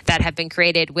that have been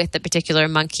created with the particular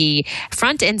monkey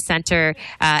front and center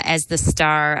as the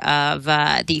star of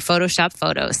the Photoshop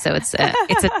photos. So it's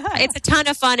a ton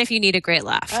of fun if you need a great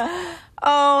laugh.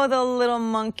 Oh, the little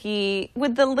monkey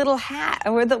with the little hat,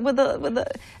 or with the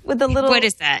little. What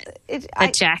is that?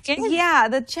 The jacket? Yeah,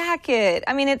 the jacket.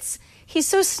 I mean, he's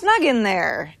so snug in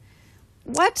there.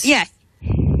 What? Yeah.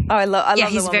 Oh, I love the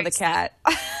one with the cat.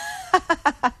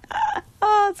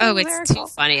 It's too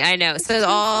funny. I know. So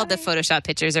all the Photoshop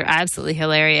pictures are absolutely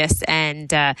hilarious.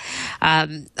 And like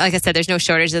I said, there's no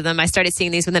shortage of them. I started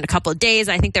seeing these within a couple of days.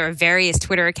 I think there are various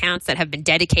Twitter accounts that have been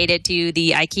dedicated to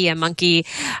the IKEA monkey.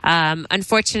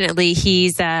 Unfortunately,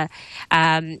 the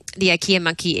IKEA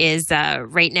monkey is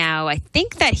right now, I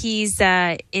think that he's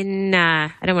in,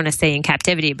 I don't want to say in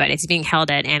captivity, but it's being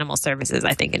held at Animal Services,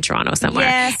 I think, in Toronto somewhere.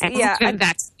 Yes, and yeah.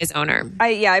 Back to his owner.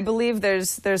 I believe there's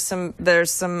some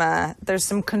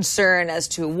concern as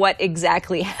to what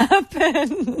exactly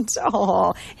happened.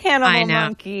 Oh, Hannibal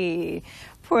monkey.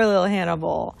 Poor little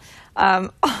Hannibal.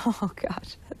 Oh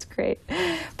gosh, that's great.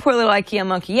 Poor little IKEA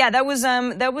monkey. Yeah,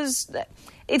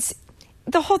 it's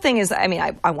the whole thing is, I mean,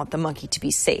 I want the monkey to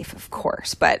be safe, of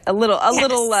course, but a little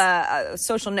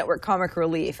social network comic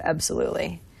relief,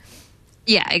 absolutely.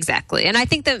 Yeah, exactly. And I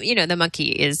think the monkey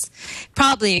is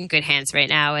probably in good hands right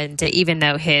now. And even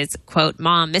though his, quote,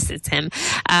 mom misses him,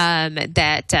 I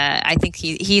think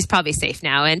he's probably safe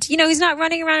now. And, he's not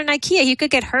running around in IKEA. He could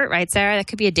get hurt, right, Sarah? That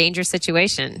could be a dangerous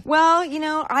situation. Well,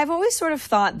 I've always sort of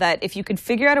thought that if you could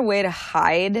figure out a way to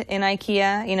hide in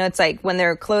IKEA, it's like when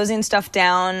they're closing stuff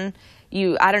down,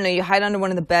 you hide under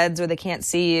one of the beds where they can't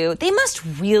see you. They must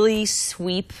really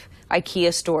sweep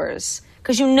IKEA stores,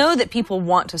 because that people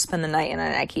want to spend the night in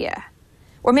an IKEA.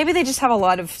 Or maybe they just have a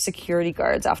lot of security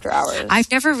guards after hours. I've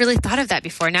never really thought of that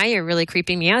before. Now you're really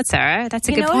creeping me out, Sarah. That's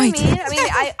a good point. You know what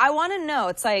I mean? I want to know.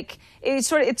 It's like it's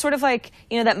sort of like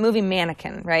that movie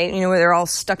Mannequin, right? Where they're all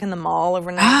stuck in the mall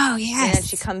overnight. Oh yes. And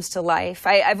she comes to life.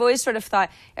 I've always sort of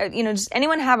thought, does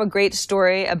anyone have a great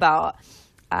story about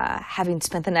having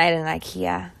spent the night in an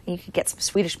IKEA? You could get some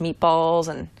Swedish meatballs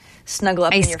and snuggle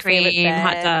up in your favorite bed.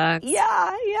 Hot dogs.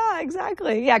 Yeah,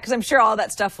 exactly. Yeah, because I'm sure all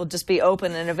that stuff will just be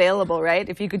open and available, right?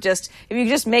 If you could just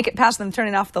make it past them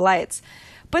turning off the lights.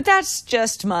 But that's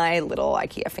just my little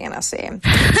IKEA fantasy.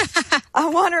 I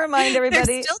want to remind everybody.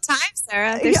 There's still time,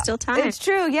 Sarah. There's still time. It's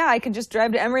true. Yeah, I could just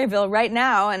drive to Emeryville right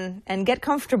now and get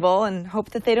comfortable and hope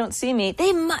that they don't see me.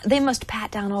 They must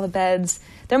pat down all the beds.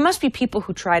 There must be people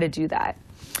who try to do that.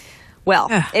 Well,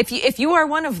 if you are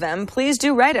one of them, please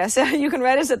do write us. You can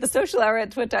write us at the social hour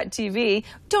at twit.tv.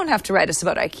 Don't have to write us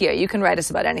about IKEA. You can write us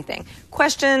about anything.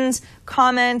 Questions,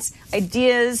 comments,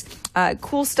 ideas,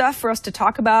 cool stuff for us to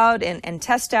talk about and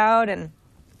test out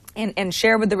and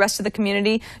share with the rest of the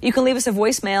community. You can leave us a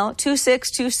voicemail,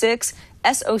 2626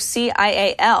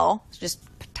 SOCIAL. Just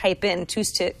type in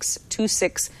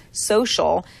 2626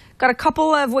 social. Got a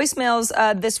couple of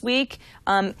voicemails this week.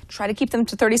 Try to keep them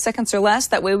to 30 seconds or less.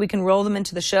 That way we can roll them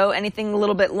into the show. Anything a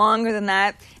little bit longer than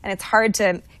that, and it's hard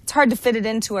to fit it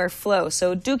into our flow.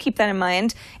 So do keep that in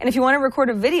mind. And if you want to record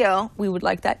a video, we would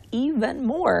like that even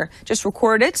more. Just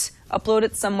record it, upload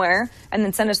it somewhere, and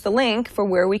then send us the link for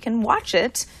where we can watch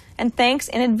it. And thanks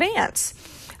in advance.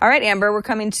 All right, Amber, we're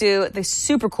coming to the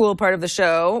super cool part of the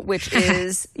show, which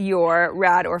is your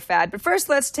rad or fad. But first,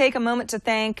 let's take a moment to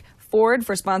thank Ford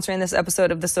for sponsoring this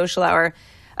episode of The Social Hour.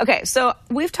 Okay, so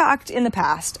we've talked in the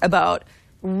past about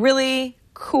really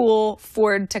cool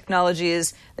Ford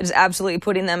technologies that is absolutely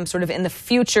putting them sort of in the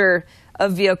future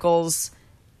of vehicles.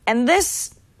 And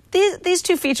these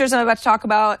two features I'm about to talk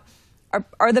about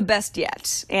are the best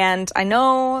yet. And I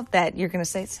know that you're going to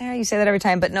say, Sarah, you say that every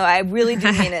time, but no, I really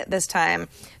do mean it this time.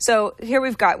 So here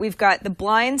we've got the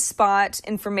blind spot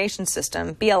information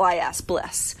system, BLIS,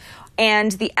 BLIS.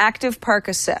 and the active park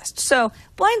assist. So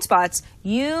blind spots,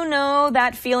 you know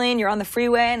that feeling. You're on the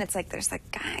freeway and it's like there's that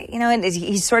guy, and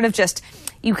he's sort of just,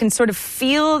 you can sort of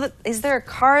feel that, is there a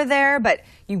car there? But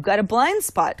you've got a blind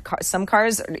spot. Some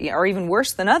cars are even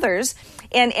worse than others,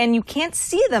 and you can't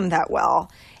see them that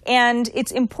well. And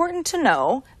it's important to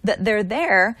know that they're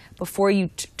there before you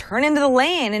turn into the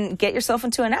lane and get yourself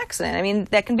into an accident. I mean,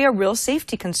 that can be a real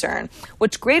safety concern.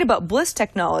 What's great about Bliss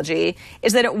technology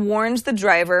is that it warns the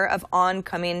driver of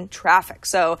oncoming traffic.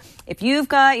 So if you've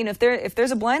got, if there's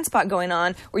a blind spot going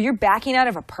on, or you're backing out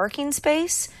of a parking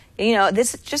space,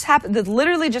 this just happened. This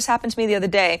literally just happened to me the other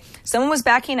day. Someone was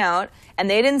backing out, and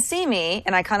they didn't see me,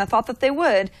 and I kind of thought that they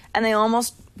would, and they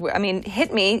almost,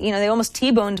 hit me. They almost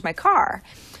T-boned my car.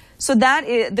 So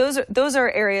those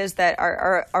are areas that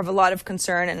are of a lot of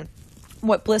concern. And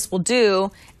what Bliss will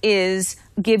do is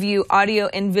give you audio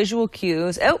and visual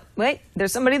cues. Oh, wait,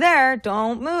 there's somebody there.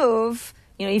 Don't move.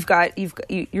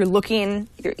 You're looking.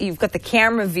 You've got the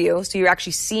camera view, so you're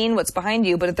actually seeing what's behind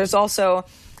you. But there's also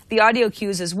the audio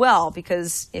cues as well,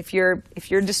 because if you're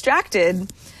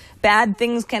distracted, bad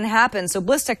things can happen. So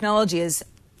Bliss technology is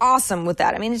awesome with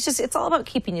that. I mean, it's all about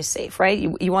keeping you safe, right?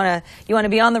 You want to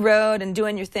be on the road and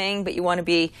doing your thing, but you want to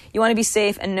be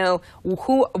safe and know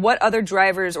what other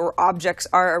drivers or objects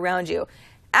are around you.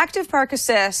 Active Park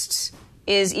Assist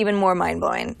is even more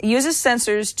mind-blowing. It uses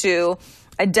sensors to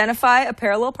identify a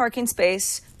parallel parking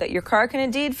space that your car can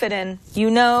indeed fit in.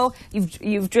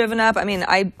 You've driven up. I mean,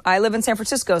 I live in San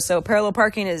Francisco, so parallel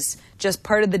parking is just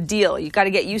part of the deal. You've got to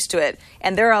get used to it.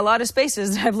 And there are a lot of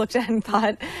spaces that I've looked at and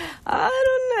thought, I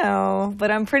don't know,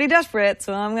 but I'm pretty desperate,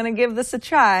 so I'm going to give this a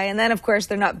try. And then, of course,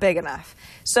 they're not big enough.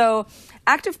 So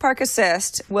Active Park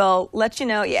Assist will let you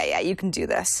know, yeah, you can do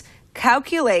this.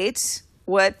 Calculate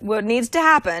what needs to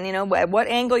happen, at what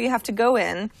angle you have to go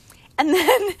in. And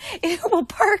then it will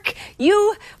park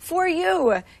you for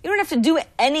you. You don't have to do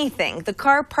anything. The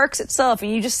car parks itself,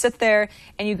 and you just sit there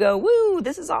and you go, woo,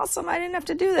 this is awesome. I didn't have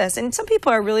to do this. And some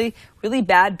people are really, really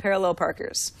bad parallel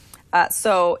parkers.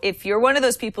 So if you're one of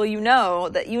those people, you know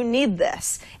that you need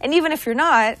this. And even if you're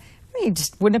not,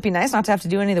 wouldn't it be nice not to have to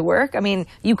do any of the work? I mean,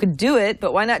 you could do it,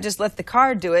 but why not just let the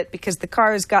car do it? Because the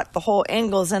car's got the whole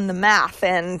angles and the math,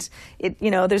 and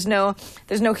there's no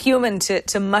human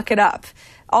to muck it up.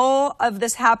 All of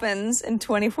this happens in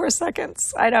 24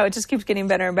 seconds. I know, it just keeps getting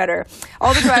better and better.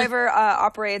 All the driver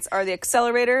operates are the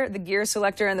accelerator, the gear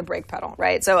selector, and the brake pedal,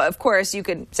 right? So, of course, you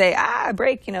could say,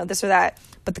 brake, this or that.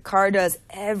 But the car does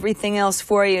everything else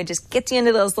for you. It just gets you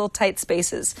into those little tight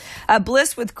spaces.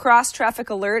 Bliss with cross-traffic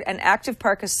alert and active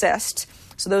park assist.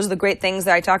 So those are the great things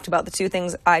that I talked about. The two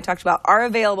things I talked about are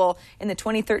available in the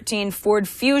 2013 Ford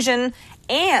Fusion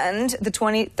and the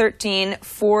 2013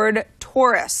 Ford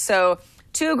Taurus. So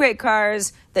two great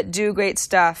cars that do great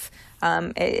stuff.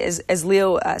 As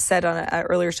Leo said on an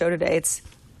earlier show today,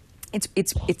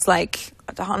 it's like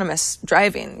autonomous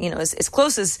driving. As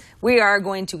close as we are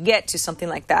going to get to something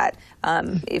like that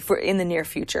if we're in the near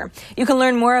future. You can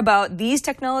learn more about these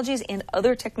technologies and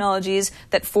other technologies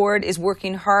that Ford is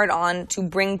working hard on to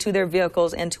bring to their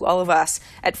vehicles and to all of us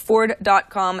at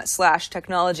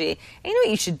Ford.com/technology. And you know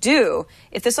what you should do?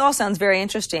 If this all sounds very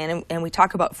interesting, and we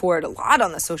talk about Ford a lot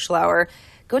on the Social Hour,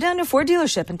 go down to a Ford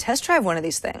dealership and test drive one of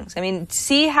these things. I mean,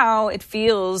 see how it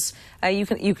feels. You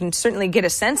can certainly get a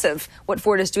sense of what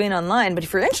Ford is doing online. But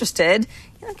if you're interested,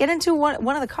 get into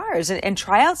one of the cars and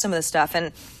try out some of the stuff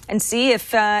and see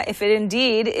if it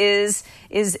indeed is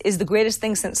the greatest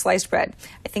thing since sliced bread.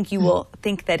 I think you will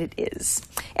think that it is.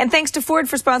 And thanks to Ford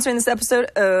for sponsoring this episode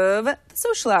of The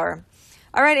Social Hour.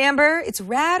 All right, Amber, it's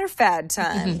rad or fad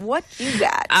time. What you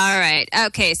got? All right.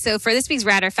 Okay, so for this week's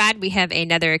rad or fad, we have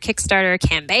another Kickstarter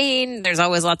campaign. There's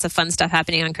always lots of fun stuff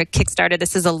happening on Kickstarter.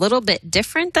 This is a little bit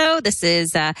different, though. This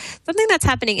is something that's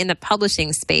happening in the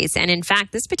publishing space. And in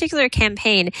fact, this particular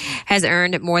campaign has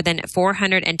earned more than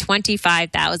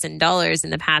 $425,000 in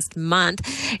the past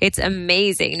month. It's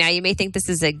amazing. Now, you may think this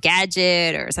is a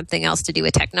gadget or something else to do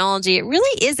with technology. It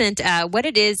really isn't. What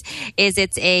it is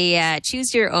it's a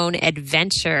choose your own adventure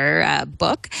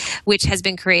book, which has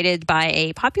been created by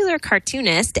a popular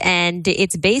cartoonist, and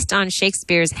it's based on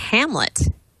Shakespeare's Hamlet.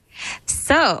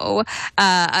 So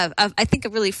I think a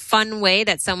really fun way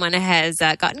that someone has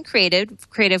gotten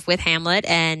creative with Hamlet.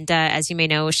 And as you may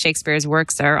know, Shakespeare's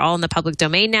works are all in the public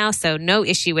domain now, so no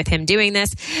issue with him doing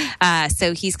this.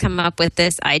 So he's come up with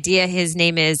this idea. His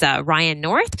name is Ryan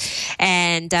North,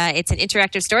 and it's an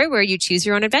interactive story where you choose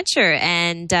your own adventure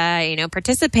and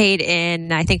participate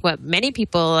in, I think, what many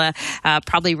people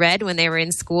probably read when they were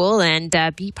in school, and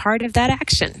be part of that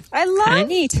action. I love Kinda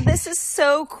neat. This is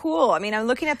so cool. I mean, I'm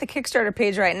looking at the Kickstarter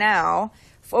page right now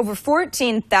over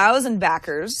 14,000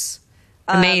 backers.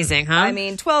 Amazing, huh? I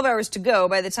mean, 12 hours to go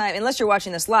by the time, unless you're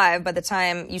watching this live, by the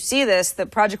time you see this, the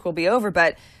project will be over.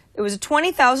 But it was a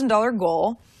 $20,000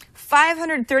 goal,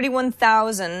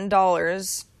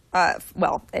 $531,000,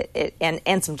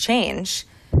 and some change.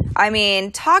 I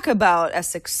mean, talk about a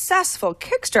successful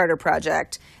Kickstarter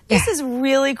project. This is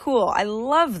really cool. I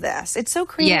love this. It's so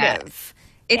creative.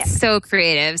 It's so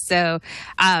creative. So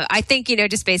I think,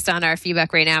 just based on our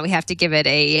feedback right now, we have to give it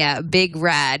a big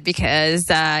rad because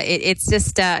it's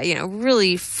just,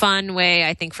 really fun way,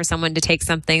 I think, for someone to take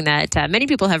something that many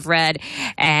people have read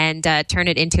and turn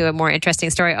it into a more interesting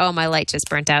story. Oh, my light just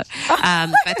burnt out.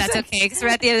 But that's okay because we're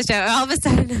at the end of the show. All of a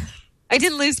sudden... I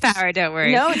didn't lose power, don't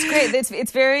worry. No, it's great.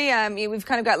 It's very, we've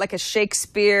kind of got like a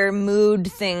Shakespeare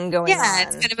mood thing going on. Yeah,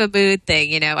 it's kind of a mood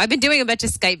thing, I've been doing a bunch of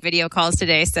Skype video calls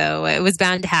today, so it was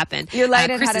bound to happen. Your light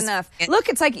had enough. Look,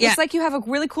 it's like you have a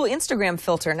really cool Instagram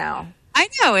filter now. I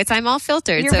know. I'm all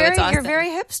filtered, it's awesome. You're very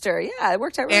hipster. Yeah, it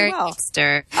worked out really well.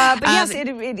 Hipster. But yes, it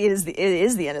is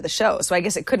the end of the show. So I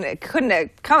guess it couldn't have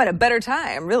come at a better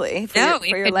time, really. For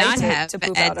your light to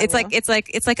poop out. It's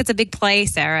like it's a big play,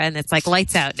 Sarah, and it's like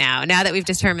lights out now. Now that we've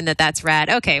determined that that's rad.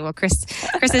 Okay, well, Chris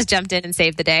has jumped in and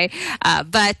saved the day. I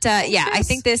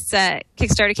think this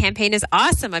Kickstarter campaign is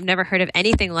awesome. I've never heard of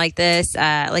anything like this.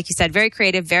 Like you said, very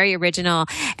creative, very original,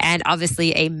 and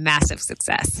obviously a massive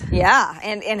success. Yeah,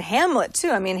 and Hamlet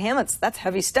too. I mean, that's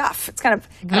heavy stuff. It's kind of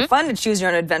fun to choose your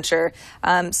own adventure.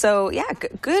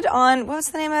 Good on,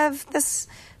 what's the name of this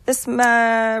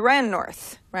Ryan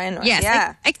North? Yes,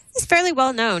 yeah. I guess he's fairly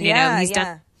well known. He's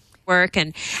done work,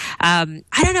 and I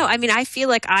don't know. I mean, I feel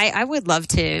like I would love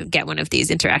to get one of these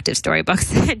interactive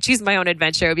storybooks and choose my own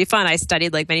adventure. It would be fun. I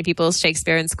studied, like many people,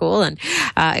 Shakespeare in school, and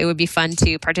it would be fun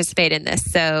to participate in this.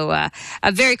 So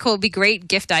a very cool, be great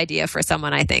gift idea for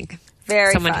someone, I think.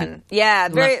 Very fun.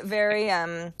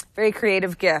 Very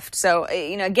creative gift. So,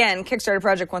 again, Kickstarter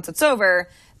project, once it's over,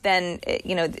 then,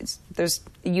 there's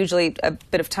usually a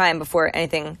bit of time before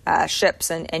anything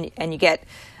ships and you get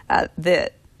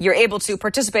you're able to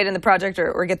participate in the project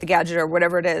or get the gadget or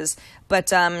whatever it is.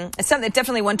 But it's something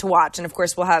definitely one to watch. And of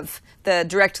course, we'll have the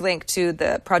direct link to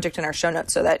the project in our show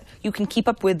notes so that you can keep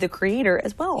up with the creator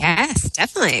as well. Yes,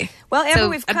 definitely. Well, Amber,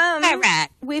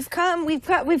 we've come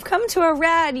to a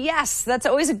rad. Yes, that's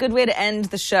always a good way to end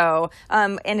the show.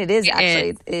 And it is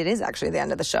actually the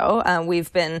end of the show.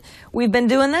 We've been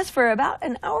doing this for about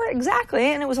an hour exactly,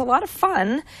 and it was a lot of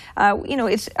fun.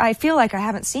 I feel like I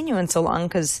haven't seen you in so long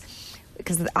because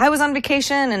I was on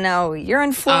vacation and now you're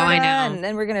in Florida. Oh, I know. And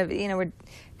then we're gonna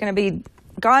be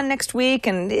gone next week,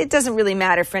 and it doesn't really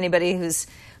matter for anybody who's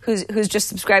just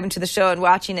subscribing to the show and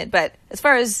watching it. But as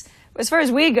far as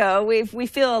we go, we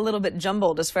feel a little bit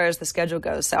jumbled as far as the schedule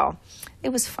goes. So it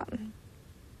was fun.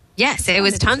 Yes, it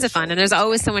was tons of fun, and there's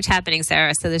always so much happening,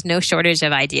 Sarah, so there's no shortage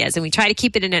of ideas, and we try to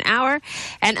keep it in an hour,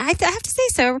 and I have to say,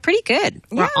 Sarah, we're pretty good.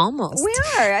 We're almost. We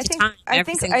are. I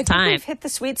think we've hit the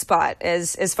sweet spot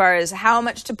as far as how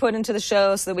much to put into the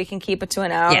show so that we can keep it to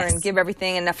an hour and give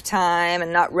everything enough time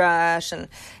and not rush and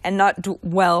not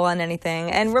dwell on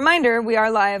anything. And reminder, we are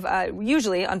live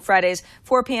usually on Fridays,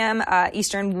 4 p.m.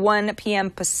 Eastern, 1 p.m.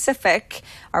 Pacific.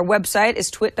 Our website is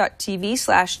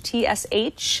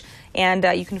twit.tv/TSH. And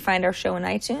you can find our show in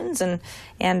iTunes, and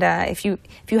if you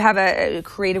have a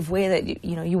creative way that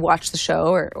you watch the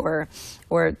show or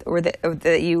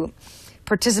that you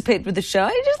participate with the show,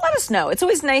 just let us know. It's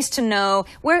always nice to know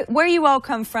where you all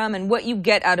come from and what you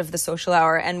get out of the social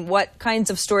hour and what kinds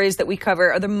of stories that we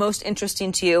cover are the most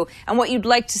interesting to you and what you'd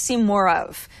like to see more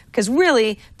of. Because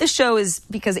really, this show is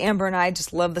because Amber and I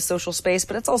just love the social space,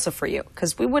 but it's also for you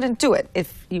because we wouldn't do it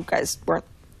if you guys weren't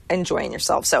enjoying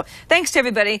yourself. So thanks to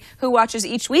everybody who watches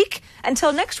each week.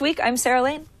 Until next week, I'm Sarah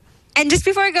Lane. And just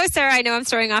before I go, Sarah, I know I'm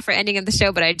throwing off for ending of the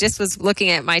show, but I just was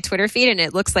looking at my Twitter feed, and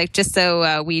it looks like, just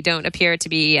so we don't appear to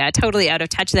be totally out of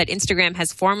touch, that Instagram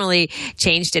has formally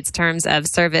changed its terms of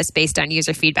service based on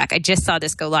user feedback. I just saw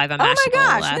this go live on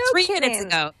Mashable 3 minutes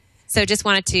ago. So just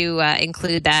wanted to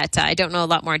include that. I don't know a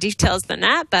lot more details than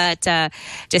that, but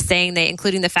just saying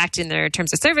including the fact in their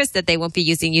terms of service that they won't be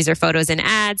using user photos in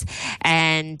ads.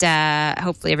 And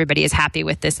hopefully everybody is happy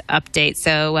with this update.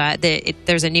 So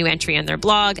there's a new entry on their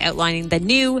blog outlining the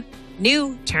new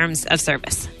terms of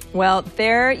service. Well,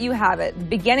 there you have it. The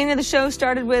beginning of the show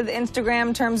started with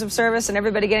Instagram terms of service and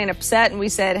everybody getting upset, and we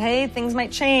said, hey, things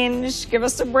might change, give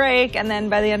us a break. And then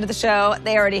by the end of the show,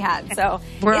 they already had. So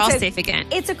we're all safe again.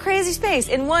 It's a crazy space.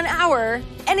 In 1 hour,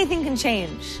 anything can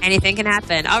change. Anything can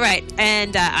happen. All right.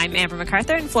 And I'm Amber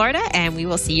MacArthur in Florida, and we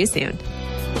will see you soon.